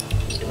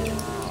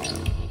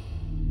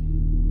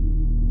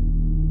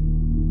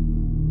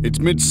 It's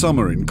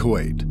midsummer in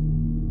Kuwait.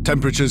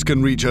 Temperatures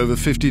can reach over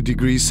 50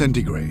 degrees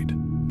centigrade,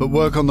 but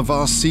work on the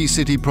vast Sea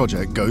City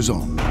project goes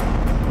on.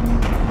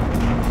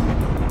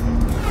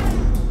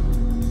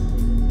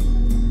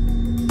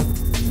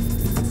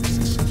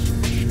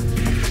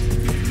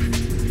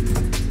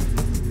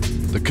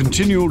 The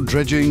continual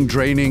dredging,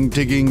 draining,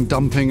 digging,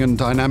 dumping and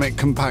dynamic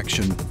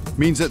compaction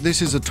means that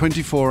this is a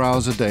 24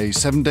 hours a day,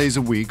 7 days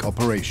a week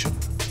operation.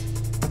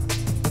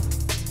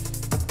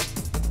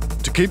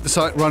 To keep the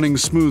site running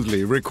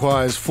smoothly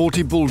requires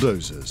 40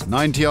 bulldozers,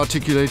 90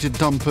 articulated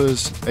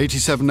dumpers,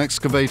 87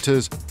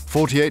 excavators,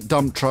 48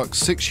 dump trucks,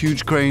 6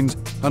 huge cranes,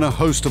 and a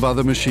host of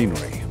other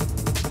machinery.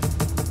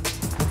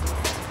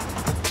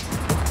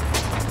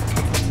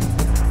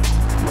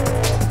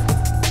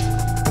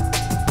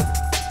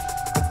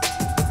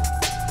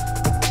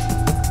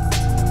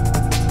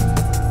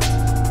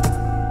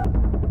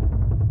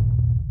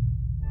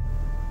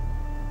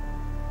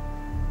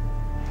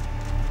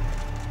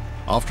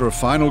 After a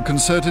final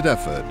concerted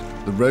effort,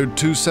 the Road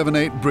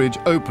 278 bridge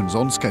opens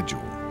on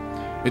schedule.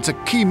 It's a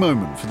key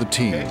moment for the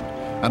team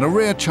and a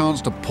rare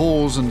chance to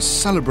pause and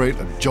celebrate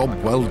a job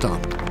well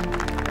done.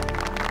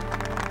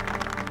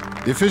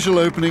 The official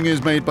opening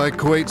is made by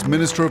Kuwait's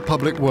Minister of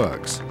Public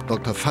Works,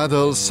 Dr.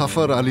 Fadel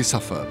Safar Ali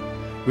Safar,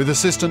 with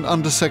Assistant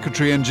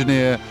Under-Secretary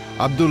Engineer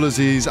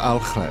Abdulaziz Al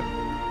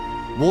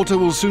Khleb. Water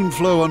will soon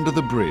flow under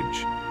the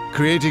bridge,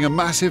 creating a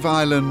massive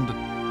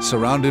island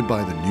surrounded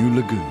by the new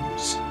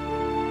lagoons.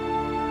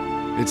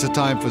 It's a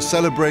time for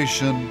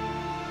celebration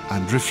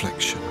and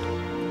reflection.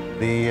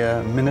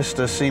 The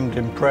minister seemed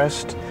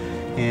impressed.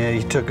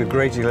 He took a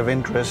great deal of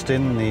interest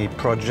in the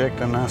project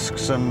and asked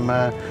some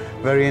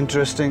very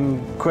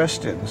interesting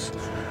questions.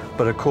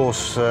 But of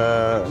course,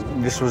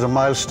 this was a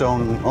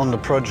milestone on the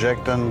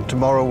project, and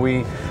tomorrow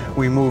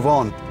we move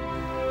on.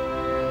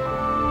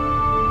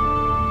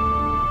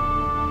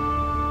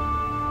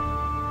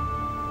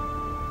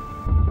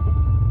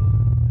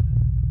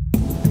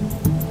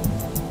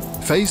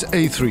 Phase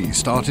A3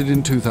 started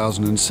in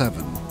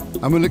 2007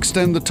 and will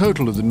extend the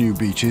total of the new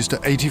beaches to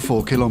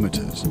 84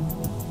 kilometers.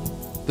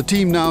 The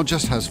team now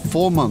just has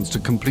 4 months to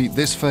complete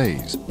this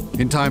phase,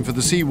 in time for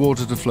the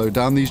seawater to flow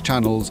down these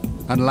channels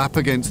and lap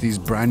against these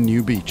brand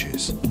new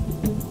beaches.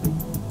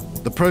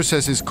 The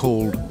process is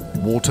called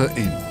water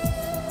in.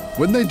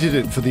 When they did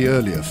it for the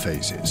earlier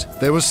phases,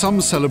 there was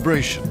some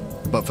celebration,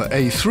 but for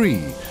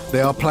A3,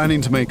 they are planning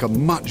to make a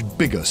much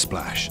bigger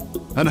splash,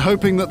 and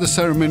hoping that the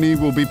ceremony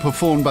will be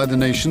performed by the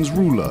nation's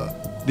ruler,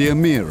 the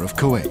Emir of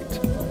Kuwait.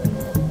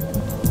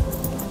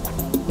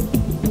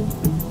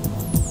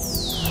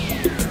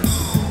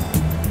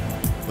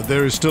 But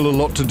there is still a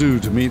lot to do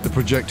to meet the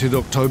projected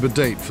October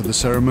date for the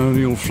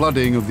ceremonial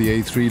flooding of the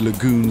A3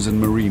 lagoons and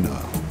marina,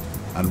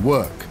 and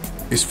work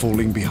is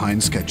falling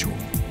behind schedule.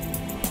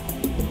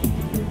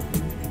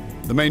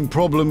 The main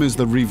problem is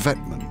the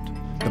revetment,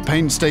 the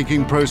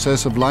painstaking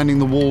process of lining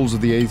the walls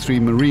of the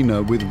A3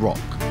 marina with rock.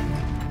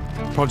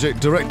 Project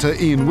Director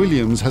Ian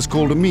Williams has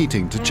called a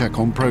meeting to check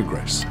on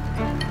progress.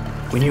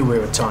 We knew we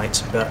were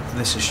tight, but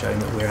this has shown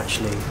that we're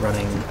actually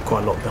running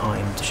quite a lot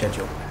behind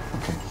schedule.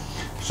 Okay.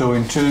 So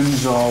in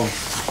terms of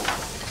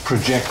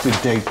projected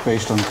date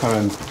based on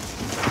current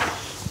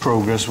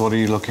progress, what are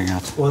you looking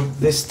at? Well,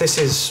 this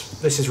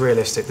is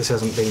realistic. This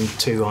hasn't been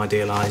too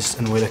idealised,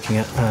 and we're looking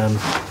at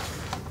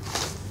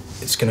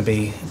it's going to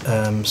be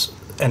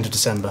end of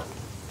December.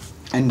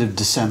 End of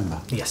December?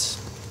 Yes.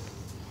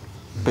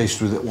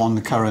 Based on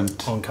the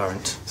current? On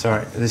current.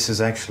 Sorry, this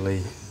is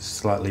actually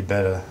slightly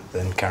better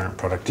than current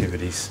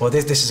productivities. Well,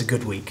 this is a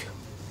good week.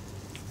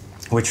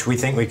 Which we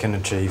think we can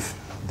achieve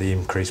the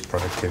increased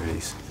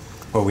productivities.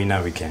 Well, we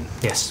know we can.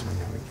 Yes.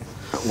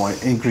 Why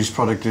increase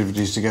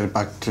productivities to get it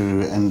back to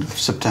end of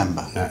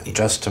September? No,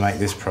 just to make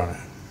this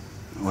product.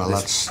 Well,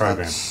 this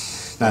program.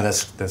 No,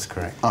 that's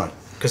correct. All right.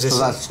 So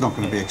that's not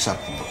going to be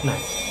acceptable? No.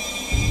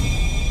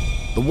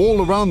 The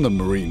wall around the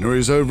marina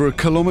is over 1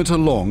 kilometre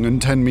long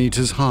and 10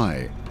 metres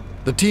high.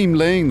 The team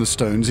laying the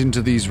stones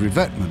into these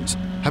revetments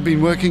have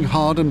been working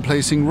hard and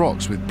placing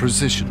rocks with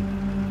precision.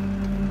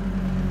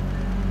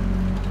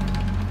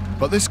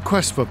 But this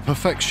quest for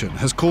perfection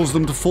has caused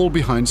them to fall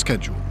behind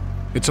schedule.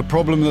 It's a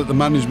problem that the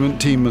management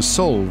team must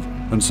solve,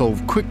 and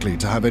solve quickly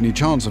to have any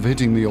chance of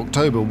hitting the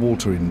October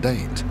water-in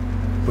date.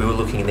 We were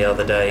looking the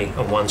other day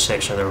at one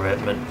section of the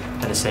revetment,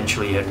 and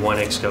essentially you had one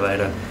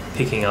excavator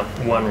picking up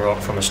one rock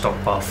from a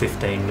stockpile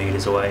 15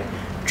 metres away,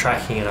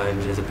 tracking it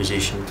over to the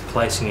position,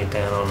 placing it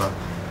down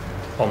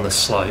on the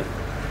slope.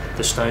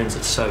 The stones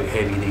are so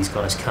heavy these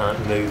guys can't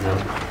move them.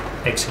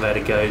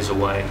 Excavator goes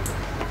away,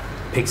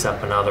 picks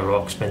up another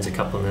rock, spends a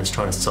couple of minutes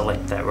trying to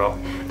select that rock,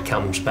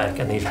 comes back,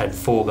 and they've had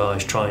 4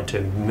 guys trying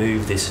to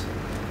move this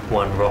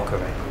one rock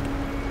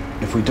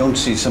around. If we don't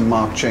see some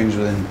marked change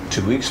within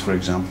 2 weeks, for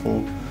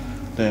example,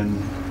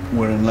 then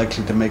we're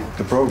unlikely to make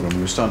the program.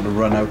 We're starting to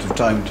run out of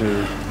time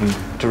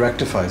to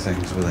rectify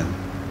things within.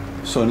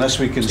 So unless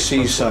we can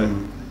see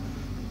some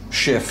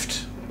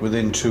shift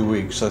within 2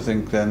 weeks, I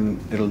think then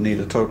it'll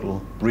need a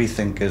total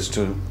rethink as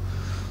to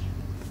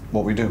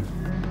what we do.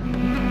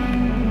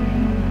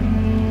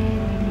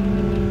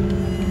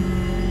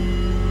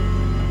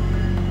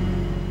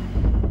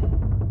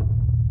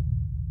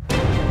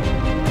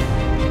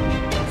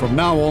 From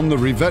now on, the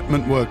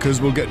revetment workers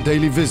will get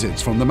daily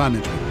visits from the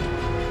management.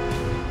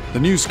 The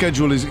new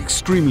schedule is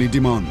extremely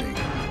demanding,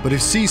 but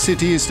if Sea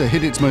City is to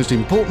hit its most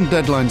important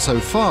deadline so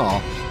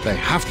far, they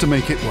have to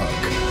make it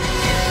work.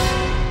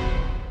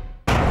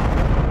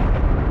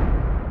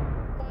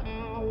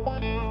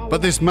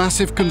 But this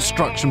massive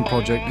construction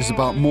project is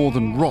about more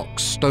than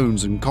rocks,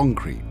 stones and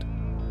concrete.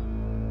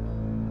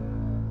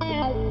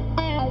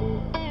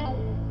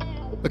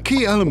 A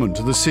key element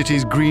of the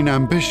city's green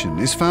ambition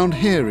is found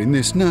here in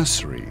this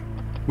nursery,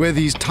 where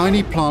these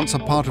tiny plants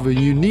are part of a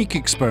unique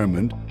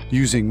experiment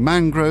using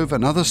mangrove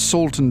and other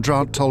salt and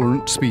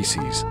drought-tolerant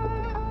species.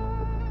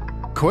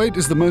 Kuwait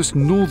is the most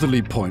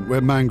northerly point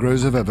where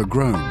mangroves have ever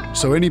grown,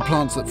 so any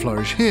plants that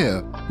flourish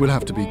here will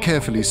have to be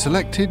carefully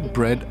selected,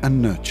 bred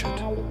and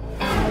nurtured.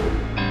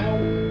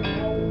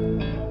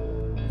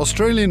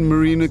 Australian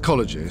marine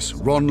ecologist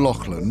Ron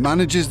Loughlin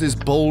manages this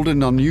bold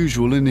and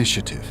unusual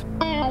initiative.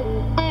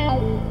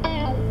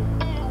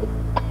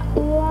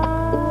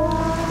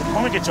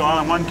 When we get to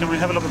Island 1, can we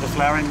have a look at the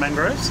flowering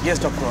mangroves? Yes,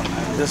 Dr. Ron.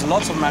 There's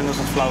lots of mangroves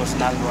and flowers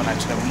in Island 1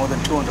 actually. More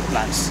than 200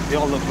 plants. They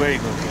all look very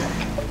good here.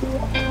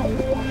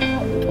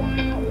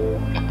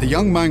 The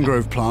young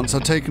mangrove plants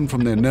are taken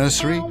from their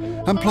nursery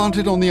and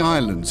planted on the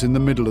islands in the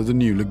middle of the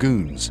new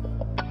lagoons.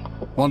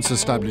 Once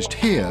established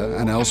here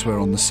and elsewhere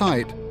on the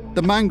site,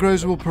 the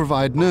mangroves will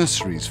provide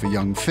nurseries for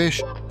young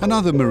fish and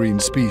other marine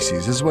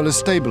species, as well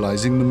as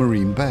stabilising the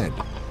marine bed.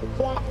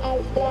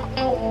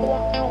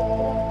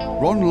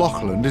 Ron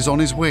Loughlin is on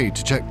his way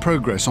to check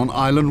progress on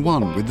Island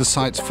 1 with the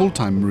site's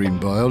full-time marine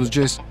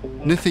biologist,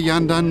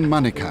 Nityandan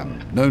Manikam,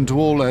 known to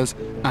all as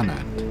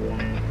Anand.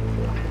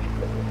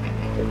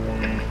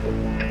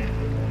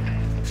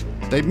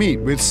 They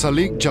meet with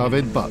Salik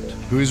Javed Butt,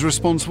 who is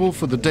responsible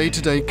for the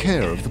day-to-day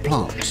care of the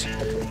plants.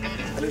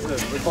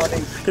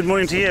 Good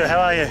morning to you. How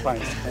are you? Fine.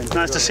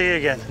 Nice to see you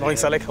again. Morning,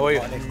 Salik. How are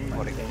you?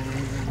 Morning.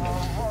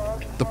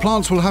 The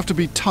plants will have to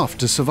be tough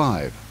to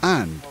survive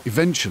and,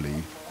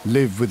 eventually,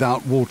 live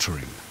without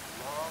watering.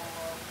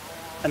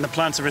 And the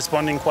plants are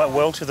responding quite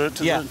well to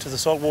the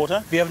salt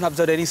water? We haven't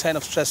observed any sign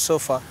of stress so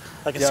far.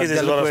 I can see there's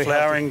a lot of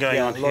flowering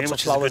going on here,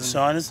 which is a good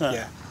sign, isn't it?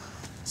 Yeah,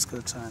 it's a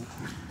good sign.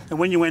 And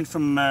when you went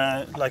from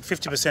like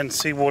 50%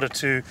 seawater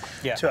to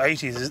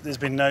 80, there's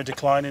been no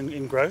decline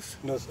in growth?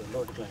 No, sir,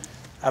 no decline.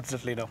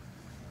 Absolutely no.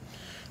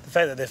 The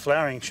fact that they're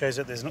flowering shows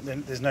that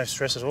there's no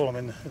stress at all. I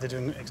mean, they're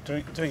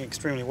doing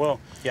extremely well.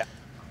 Yeah.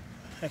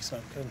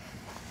 Excellent, good.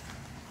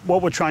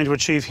 What we're trying to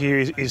achieve here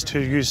is to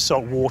use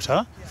salt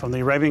water from the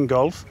Arabian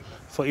Gulf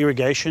for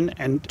irrigation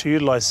and to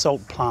utilise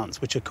salt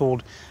plants, which are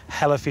called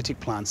halophytic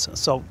plants,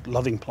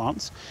 salt-loving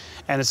plants.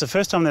 And it's the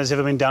first time that's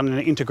ever been done in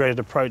an integrated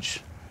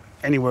approach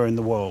anywhere in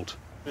the world.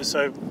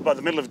 So by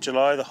the middle of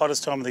July, the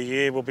hottest time of the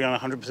year, we'll be on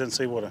 100%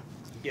 seawater.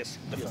 Yes,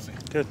 definitely.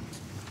 Yes. Good.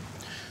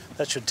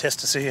 That should test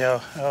to see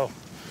how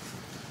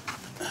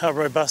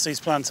robust these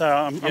plants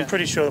are. I'm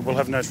pretty sure that we'll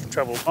have no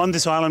trouble. On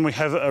this island we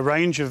have a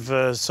range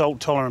of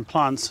salt-tolerant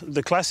plants.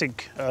 The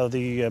classic are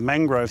the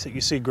mangroves that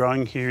you see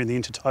growing here in the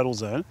intertidal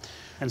zone.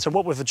 And so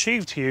what we've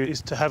achieved here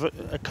is to have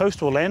a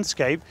coastal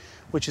landscape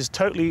which is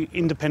totally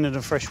independent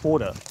of fresh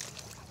water.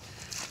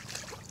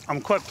 I'm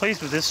quite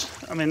pleased with this.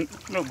 I mean,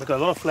 look, we've got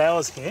a lot of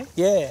flowers here.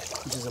 Yeah.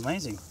 Which is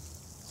amazing.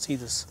 See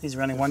this? These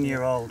are only 1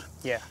 year old.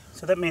 Yeah.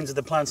 So that means that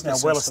the plant's now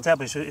well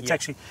established. It's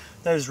actually,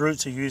 those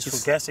roots are used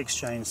for gas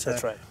exchange. So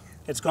that's right.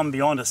 It's gone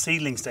beyond a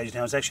seedling stage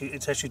now. It's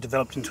actually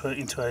developed into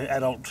an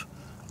adult,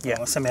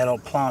 a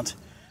semi-adult plant.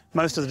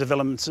 Most of the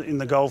developments in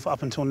the Gulf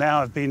up until now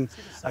have been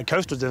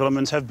coastal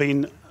developments have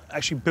been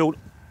actually built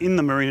in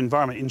the marine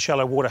environment in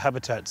shallow water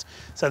habitats.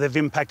 So they've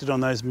impacted on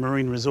those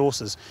marine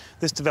resources.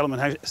 This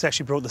development has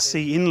actually brought the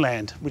sea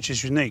inland, which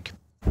is unique.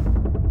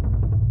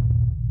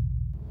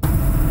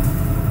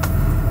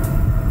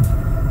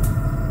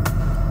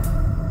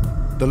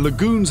 The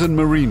lagoons and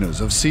marinas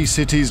of Sea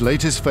City's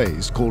latest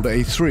phase, called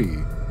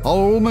A3, are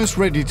almost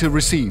ready to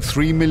receive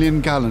 3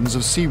 million gallons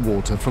of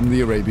seawater from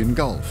the Arabian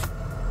Gulf.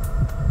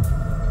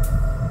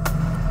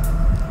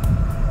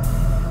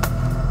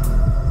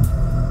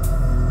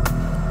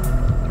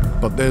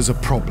 But there's a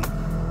problem.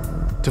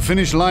 To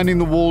finish lining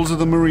the walls of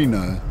the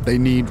marina, they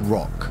need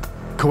rock.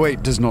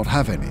 Kuwait does not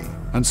have any,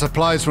 and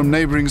supplies from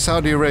neighboring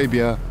Saudi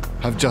Arabia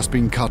have just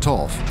been cut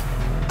off.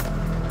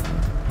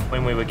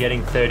 When we were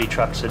getting 30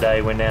 trucks a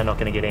day, we're now not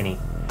going to get any.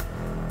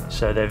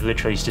 So they've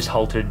literally just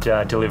halted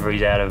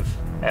deliveries out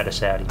of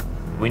Saudi.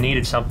 We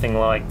needed something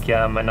like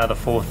another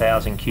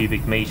 4,000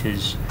 cubic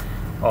metres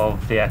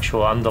of the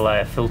actual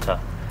underlayer filter.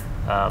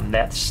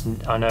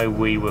 I know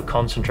we were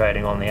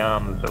concentrating on the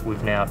armour, but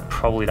we've now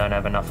probably don't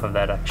have enough of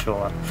that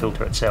actual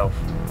filter itself.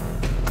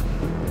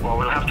 Well,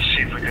 we'll have to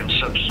see if we can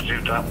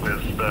substitute that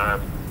with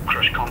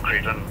crushed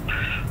concrete, and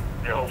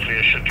hopefully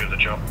it should do the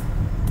job.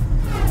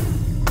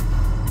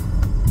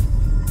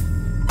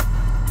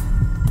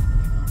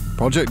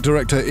 Project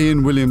director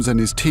Ian Williams and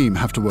his team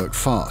have to work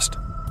fast.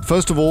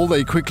 First of all,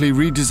 they quickly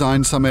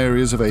redesigned some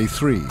areas of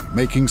A3,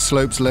 making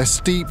slopes less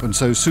steep and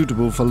so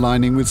suitable for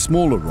lining with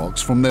smaller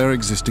rocks from their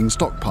existing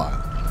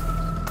stockpile.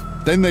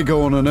 Then they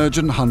go on an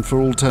urgent hunt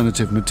for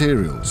alternative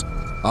materials,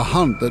 a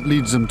hunt that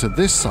leads them to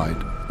this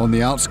site on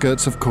the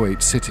outskirts of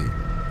Kuwait City.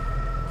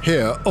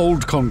 Here,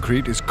 old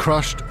concrete is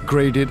crushed,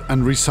 graded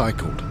and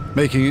recycled,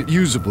 making it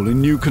usable in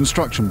new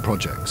construction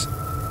projects.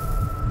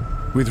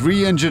 With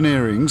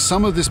re-engineering,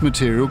 some of this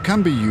material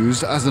can be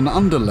used as an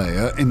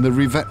underlayer in the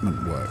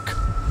revetment work.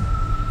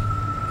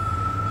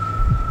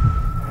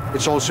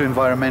 It's also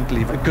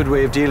environmentally a good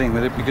way of dealing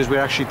with it, because we're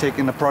actually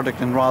taking the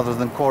product and rather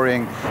than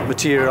quarrying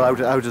material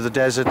out of the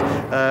desert,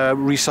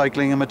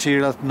 recycling a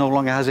material that no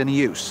longer has any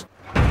use.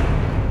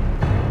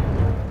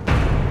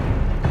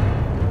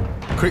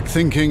 Quick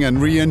thinking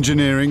and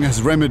re-engineering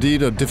has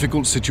remedied a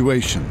difficult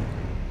situation.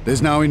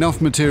 There's now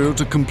enough material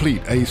to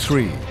complete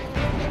A3,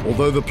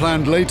 although the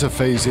planned later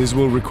phases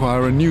will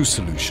require a new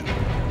solution.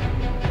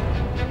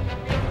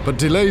 But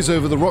delays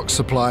over the rock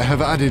supply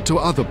have added to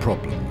other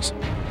problems.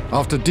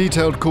 After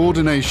detailed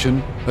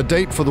coordination, a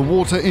date for the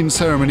water-in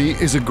ceremony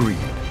is agreed.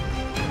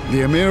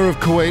 The Emir of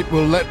Kuwait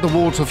will let the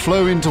water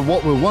flow into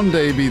what will one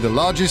day be the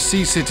largest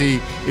sea city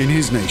in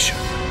his nation.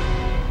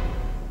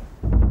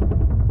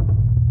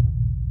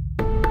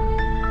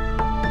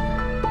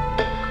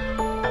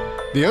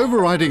 The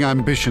overriding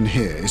ambition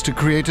here is to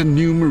create a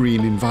new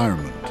marine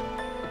environment.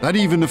 That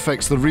even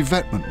affects the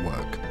revetment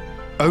work.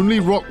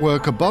 Only rock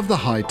work above the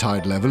high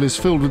tide level is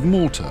filled with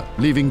mortar,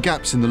 leaving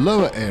gaps in the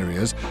lower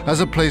areas as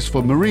a place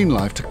for marine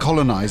life to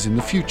colonize in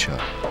the future.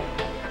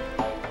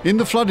 In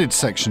the flooded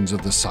sections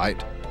of the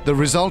site, the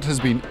result has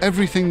been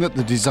everything that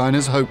the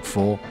designers hoped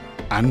for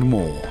and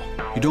more.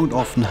 You don't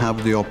often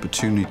have the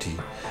opportunity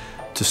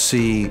to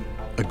see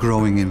a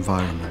growing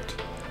environment,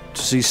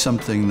 to see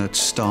something that's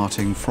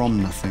starting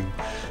from nothing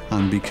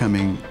and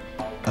becoming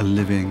a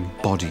living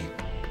body.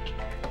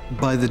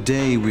 By the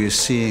day, we are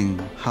seeing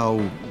how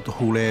the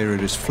whole area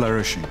is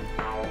flourishing.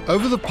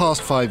 Over the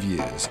past 5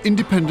 years,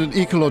 independent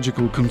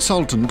ecological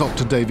consultant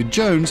Dr. David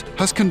Jones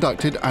has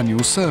conducted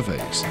annual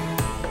surveys.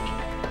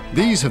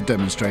 These have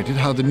demonstrated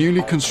how the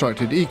newly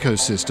constructed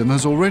ecosystem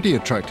has already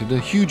attracted a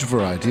huge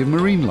variety of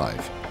marine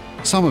life,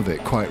 some of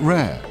it quite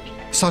rare,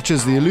 such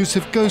as the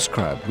elusive ghost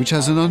crab, which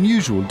has an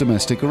unusual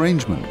domestic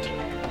arrangement.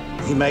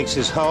 He makes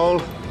his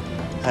hole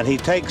and he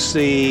takes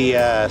the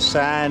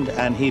sand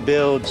and he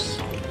builds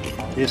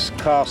this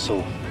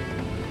castle.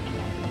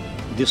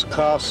 This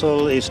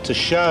castle is to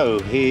show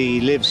he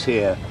lives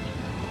here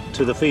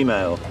to the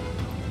female.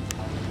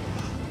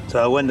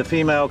 So when the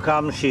female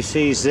comes, she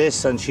sees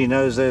this and she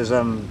knows there's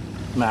a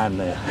man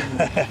there.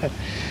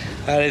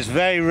 And it's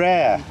very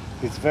rare.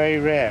 It's very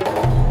rare.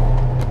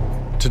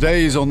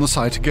 Today is on the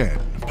site again,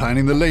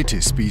 planning the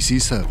latest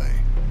species survey.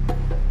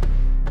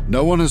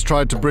 No one has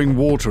tried to bring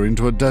water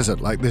into a desert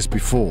like this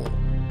before.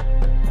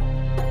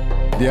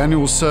 The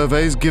annual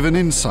surveys give an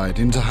insight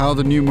into how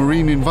the new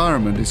marine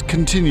environment is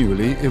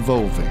continually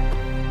evolving.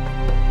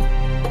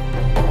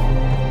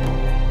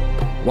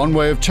 One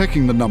way of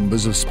checking the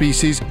numbers of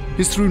species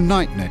is through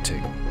night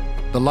netting.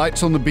 The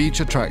lights on the beach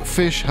attract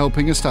fish,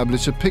 helping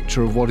establish a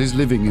picture of what is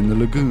living in the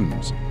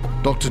lagoons.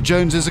 Dr.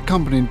 Jones is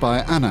accompanied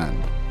by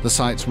Anand, the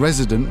site's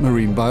resident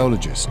marine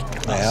biologist.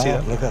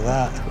 Look at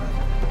that.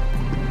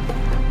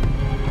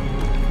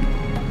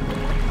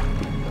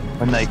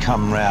 When they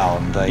come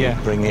round, they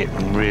bring it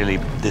really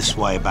this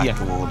way back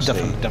towards the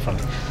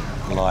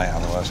light,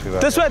 otherwise we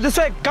won't. This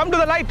way, come to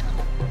the light.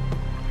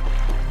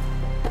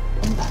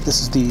 This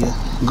is the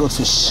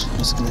goldfish,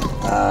 basically.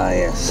 Ah,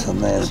 yes, and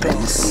there's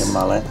the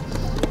mullet.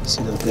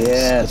 See the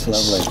yes,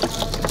 fish.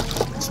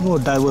 lovely. It's more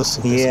diverse.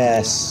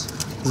 Yes.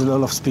 There's a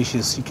lot of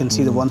species. You can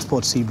see the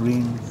one-spot sea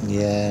bream.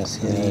 Yes,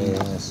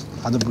 yes.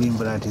 Other bream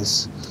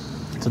varieties.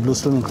 The blue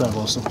swimming crab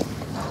also.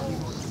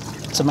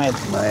 It's a male.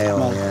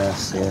 Male,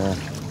 yes, yeah.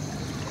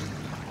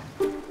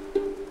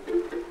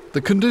 The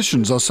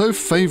conditions are so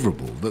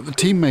favourable that the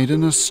team made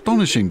an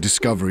astonishing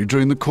discovery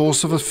during the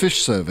course of a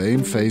fish survey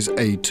in Phase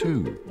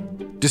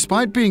A2.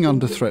 Despite being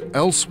under threat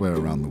elsewhere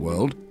around the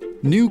world,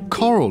 new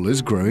coral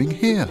is growing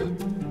here.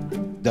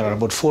 There are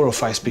about 4 or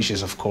 5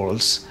 species of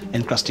corals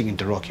encrusting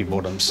into rocky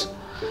bottoms,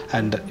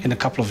 and in a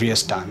couple of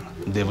years' time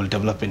they will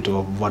develop into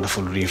a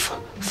wonderful reef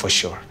for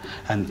sure.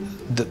 And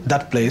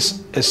that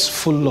place is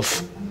full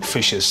of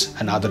fishes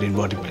and other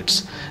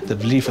invertebrates. The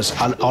reef has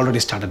already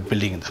started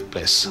building in that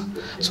place.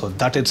 So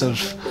that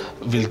itself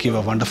will give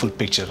a wonderful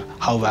picture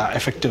how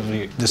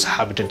effectively this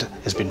habitat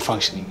has been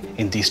functioning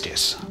in these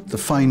days. The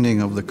finding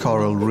of the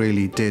coral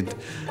really did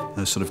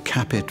sort of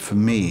cap it for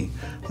me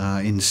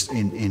in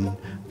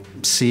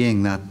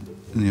seeing that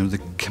the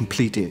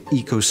complete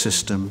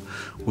ecosystem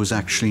was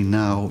actually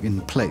now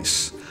in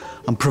place.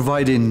 And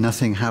providing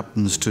nothing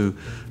happens to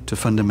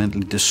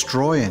fundamentally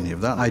destroy any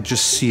of that, I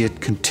just see it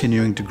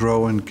continuing to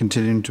grow and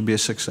continuing to be a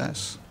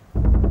success.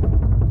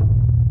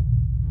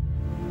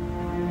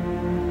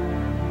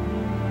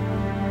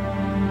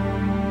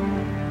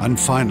 And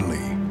finally,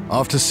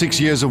 after 6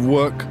 years of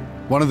work,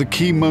 one of the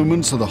key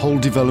moments of the whole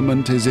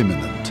development is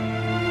imminent.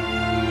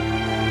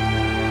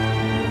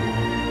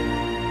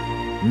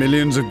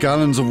 Millions of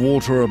gallons of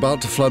water are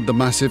about to flood the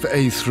massive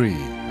A3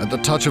 at the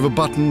touch of a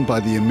button by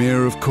the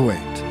Emir of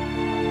Kuwait.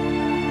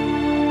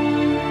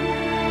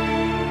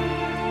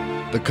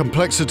 The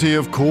complexity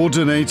of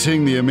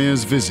coordinating the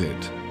Emir's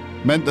visit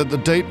meant that the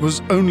date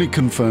was only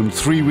confirmed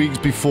 3 weeks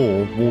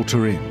before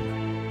Water In.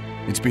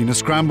 It's been a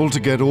scramble to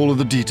get all of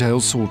the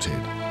details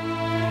sorted.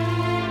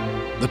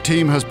 The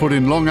team has put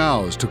in long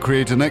hours to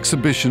create an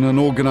exhibition and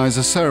organize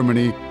a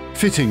ceremony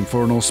fitting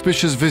for an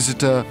auspicious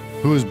visitor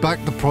who has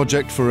backed the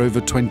project for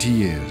over 20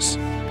 years.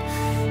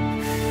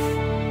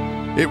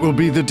 It will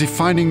be the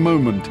defining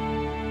moment,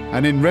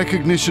 and in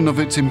recognition of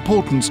its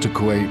importance to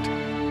Kuwait,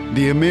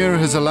 the Emir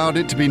has allowed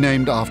it to be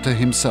named after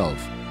himself,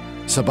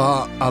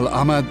 Sabah Al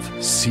Ahmad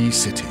Sea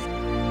City.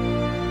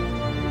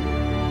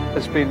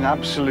 It's been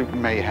absolute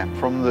mayhem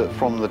from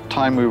the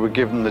time we were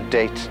given the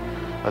date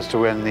as to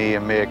when the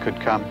Emir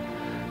could come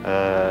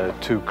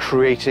to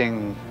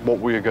creating what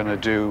we were going to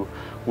do,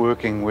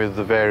 working with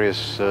the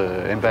various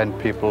event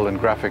people and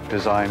graphic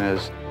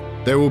designers.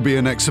 There will be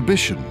an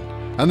exhibition,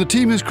 and the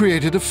team has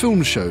created a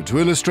film show to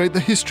illustrate the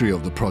history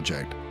of the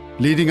project,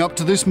 leading up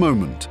to this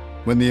moment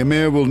when the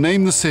Emir will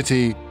name the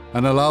city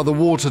and allow the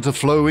water to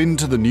flow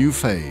into the new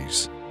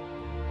phase.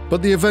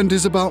 But the event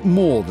is about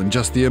more than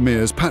just the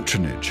Emir's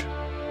patronage.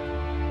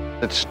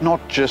 It's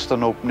not just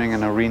an opening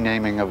and a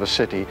renaming of a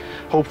city.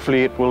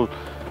 Hopefully it will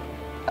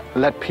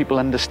let people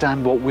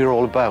understand what we're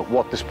all about,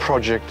 what this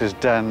project has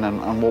done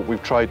and what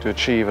we've tried to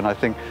achieve. And I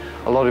think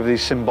a lot of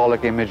these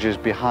symbolic images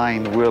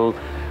behind will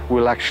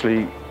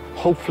actually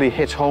hopefully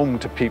hit home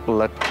to people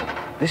that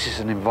this is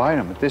an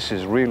environment, this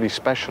is really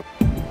special.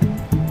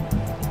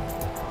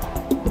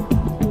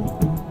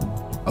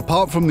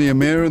 Apart from the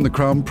Emir and the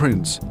Crown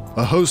Prince,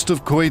 a host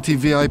of Kuwaiti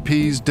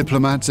VIPs,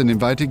 diplomats and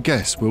invited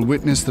guests will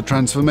witness the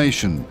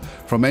transformation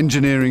from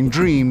engineering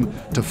dream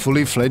to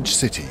fully fledged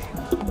city.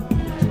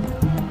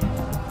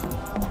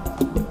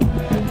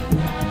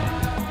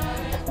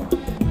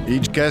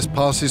 Each guest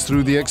passes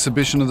through the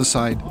exhibition of the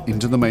site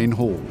into the main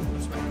hall.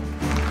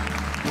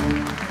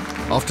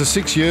 After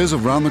 6 years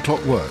of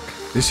round-the-clock work,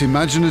 this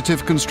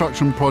imaginative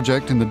construction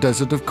project in the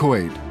desert of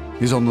Kuwait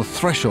is on the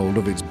threshold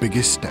of its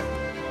biggest step.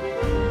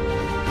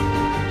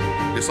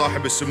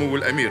 لصاحب السمو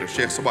الأمير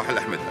الشيخ صباح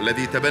الأحمد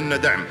الذي تبنى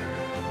دعم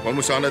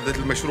ومساندة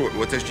المشروع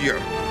وتشجيعه.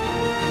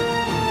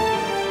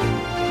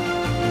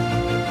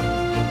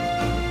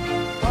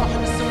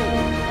 صاحب السمو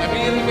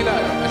أمير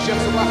البلاد الشيخ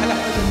صباح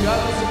الأحمد الجلال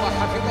صباح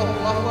حفظه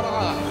الله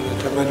ورعاه.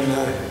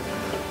 نتمنى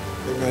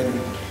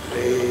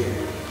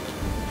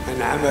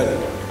من عمل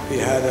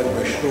في هذا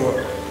المشروع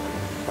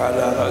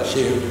وعلى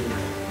رأسهم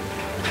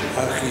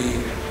أخي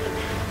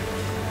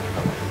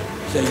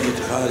سيد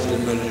خالد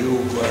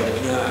المرزوق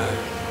وأبنائه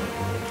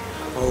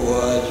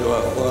فواز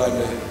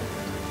وأخوانه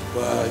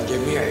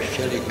وجميع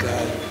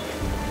الشركات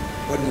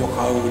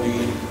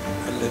والمقاولين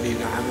الذين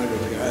عملوا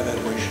في هذا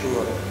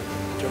المشروع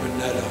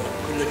أتمنى لهم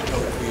كل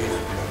التوفيق.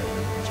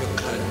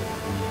 شكرا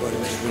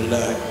وبسم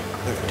الله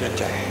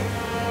نفتتح.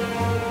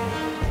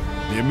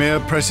 The Emir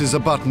presses a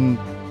button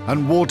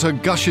and water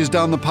gushes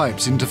down the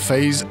pipes into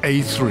phase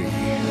A3.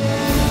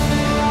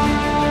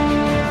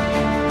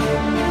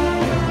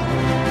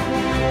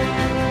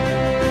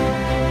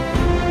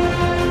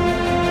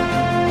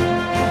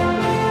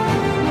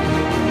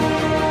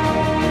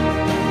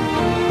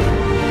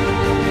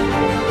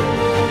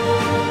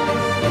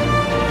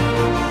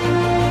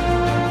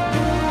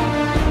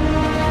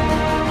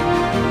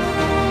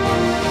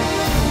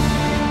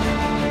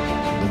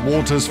 The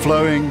water's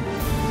flowing,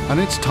 and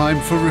it's time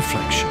for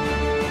reflection.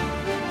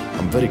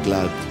 I'm very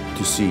glad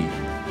to see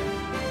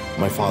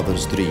my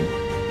father's dream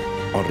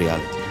on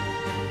reality.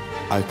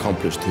 I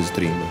accomplished his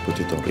dream and put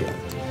it on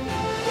reality.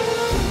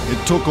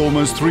 It took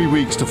almost 3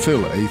 weeks to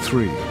fill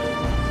A3.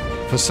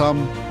 For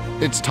some,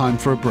 it's time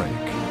for a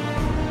break.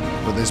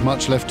 But there's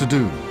much left to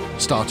do,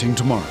 starting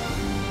tomorrow.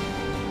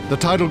 The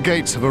tidal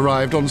gates have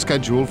arrived on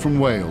schedule from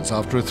Wales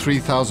after a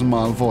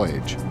 3,000-mile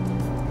voyage.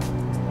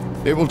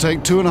 It will take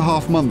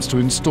 2.5 months to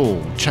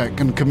install, check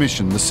and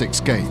commission the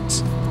 6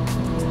 gates.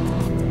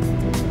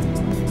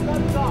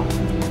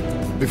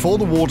 Before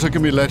the water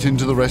can be let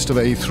into the rest of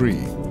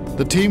A3,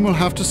 the team will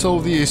have to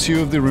solve the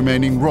issue of the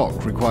remaining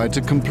rock required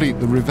to complete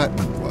the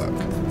revetment work.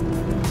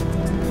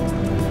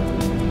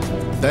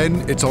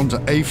 Then it's on to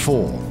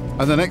A4,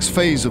 and the next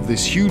phase of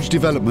this huge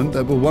development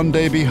that will one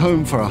day be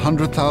home for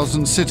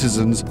 100,000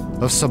 citizens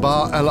of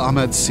Sabah El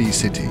Ahmed Sea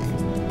City.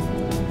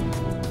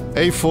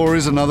 A4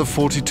 is another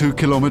 42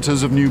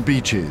 kilometers of new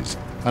beaches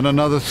and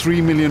another 3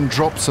 million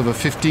drops of a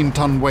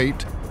 15-ton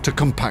weight to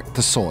compact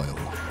the soil.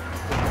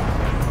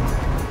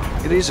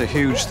 It is a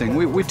huge thing.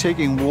 We're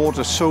taking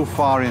water so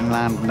far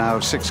inland now,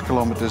 6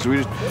 kilometers.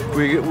 We're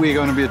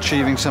going to be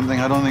achieving something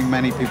I don't think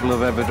many people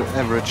have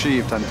ever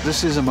achieved. And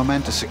this is a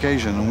momentous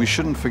occasion, and we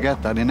shouldn't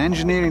forget that. In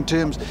engineering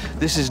terms,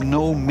 this is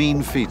no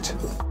mean feat.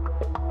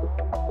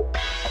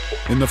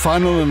 In the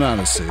final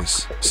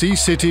analysis, Sea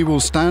City will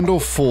stand or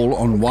fall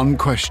on one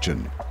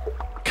question.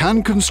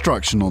 Can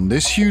construction on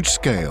this huge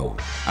scale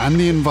and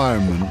the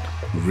environment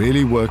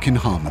really work in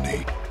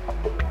harmony?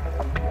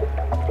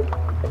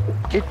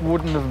 It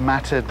wouldn't have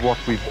mattered what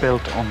we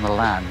built on the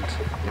land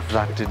if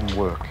that didn't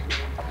work.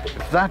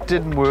 If that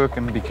didn't work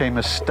and became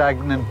a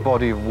stagnant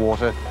body of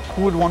water,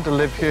 who would want to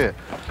live here?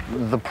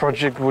 The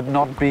project would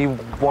not be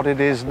what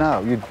it is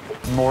now. You'd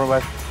more or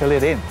less fill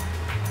it in.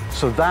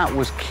 So that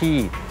was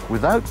key.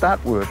 Without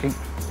that working,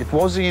 it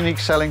was a unique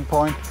selling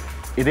point.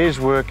 It is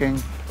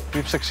working.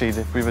 We've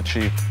succeeded. We've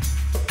achieved.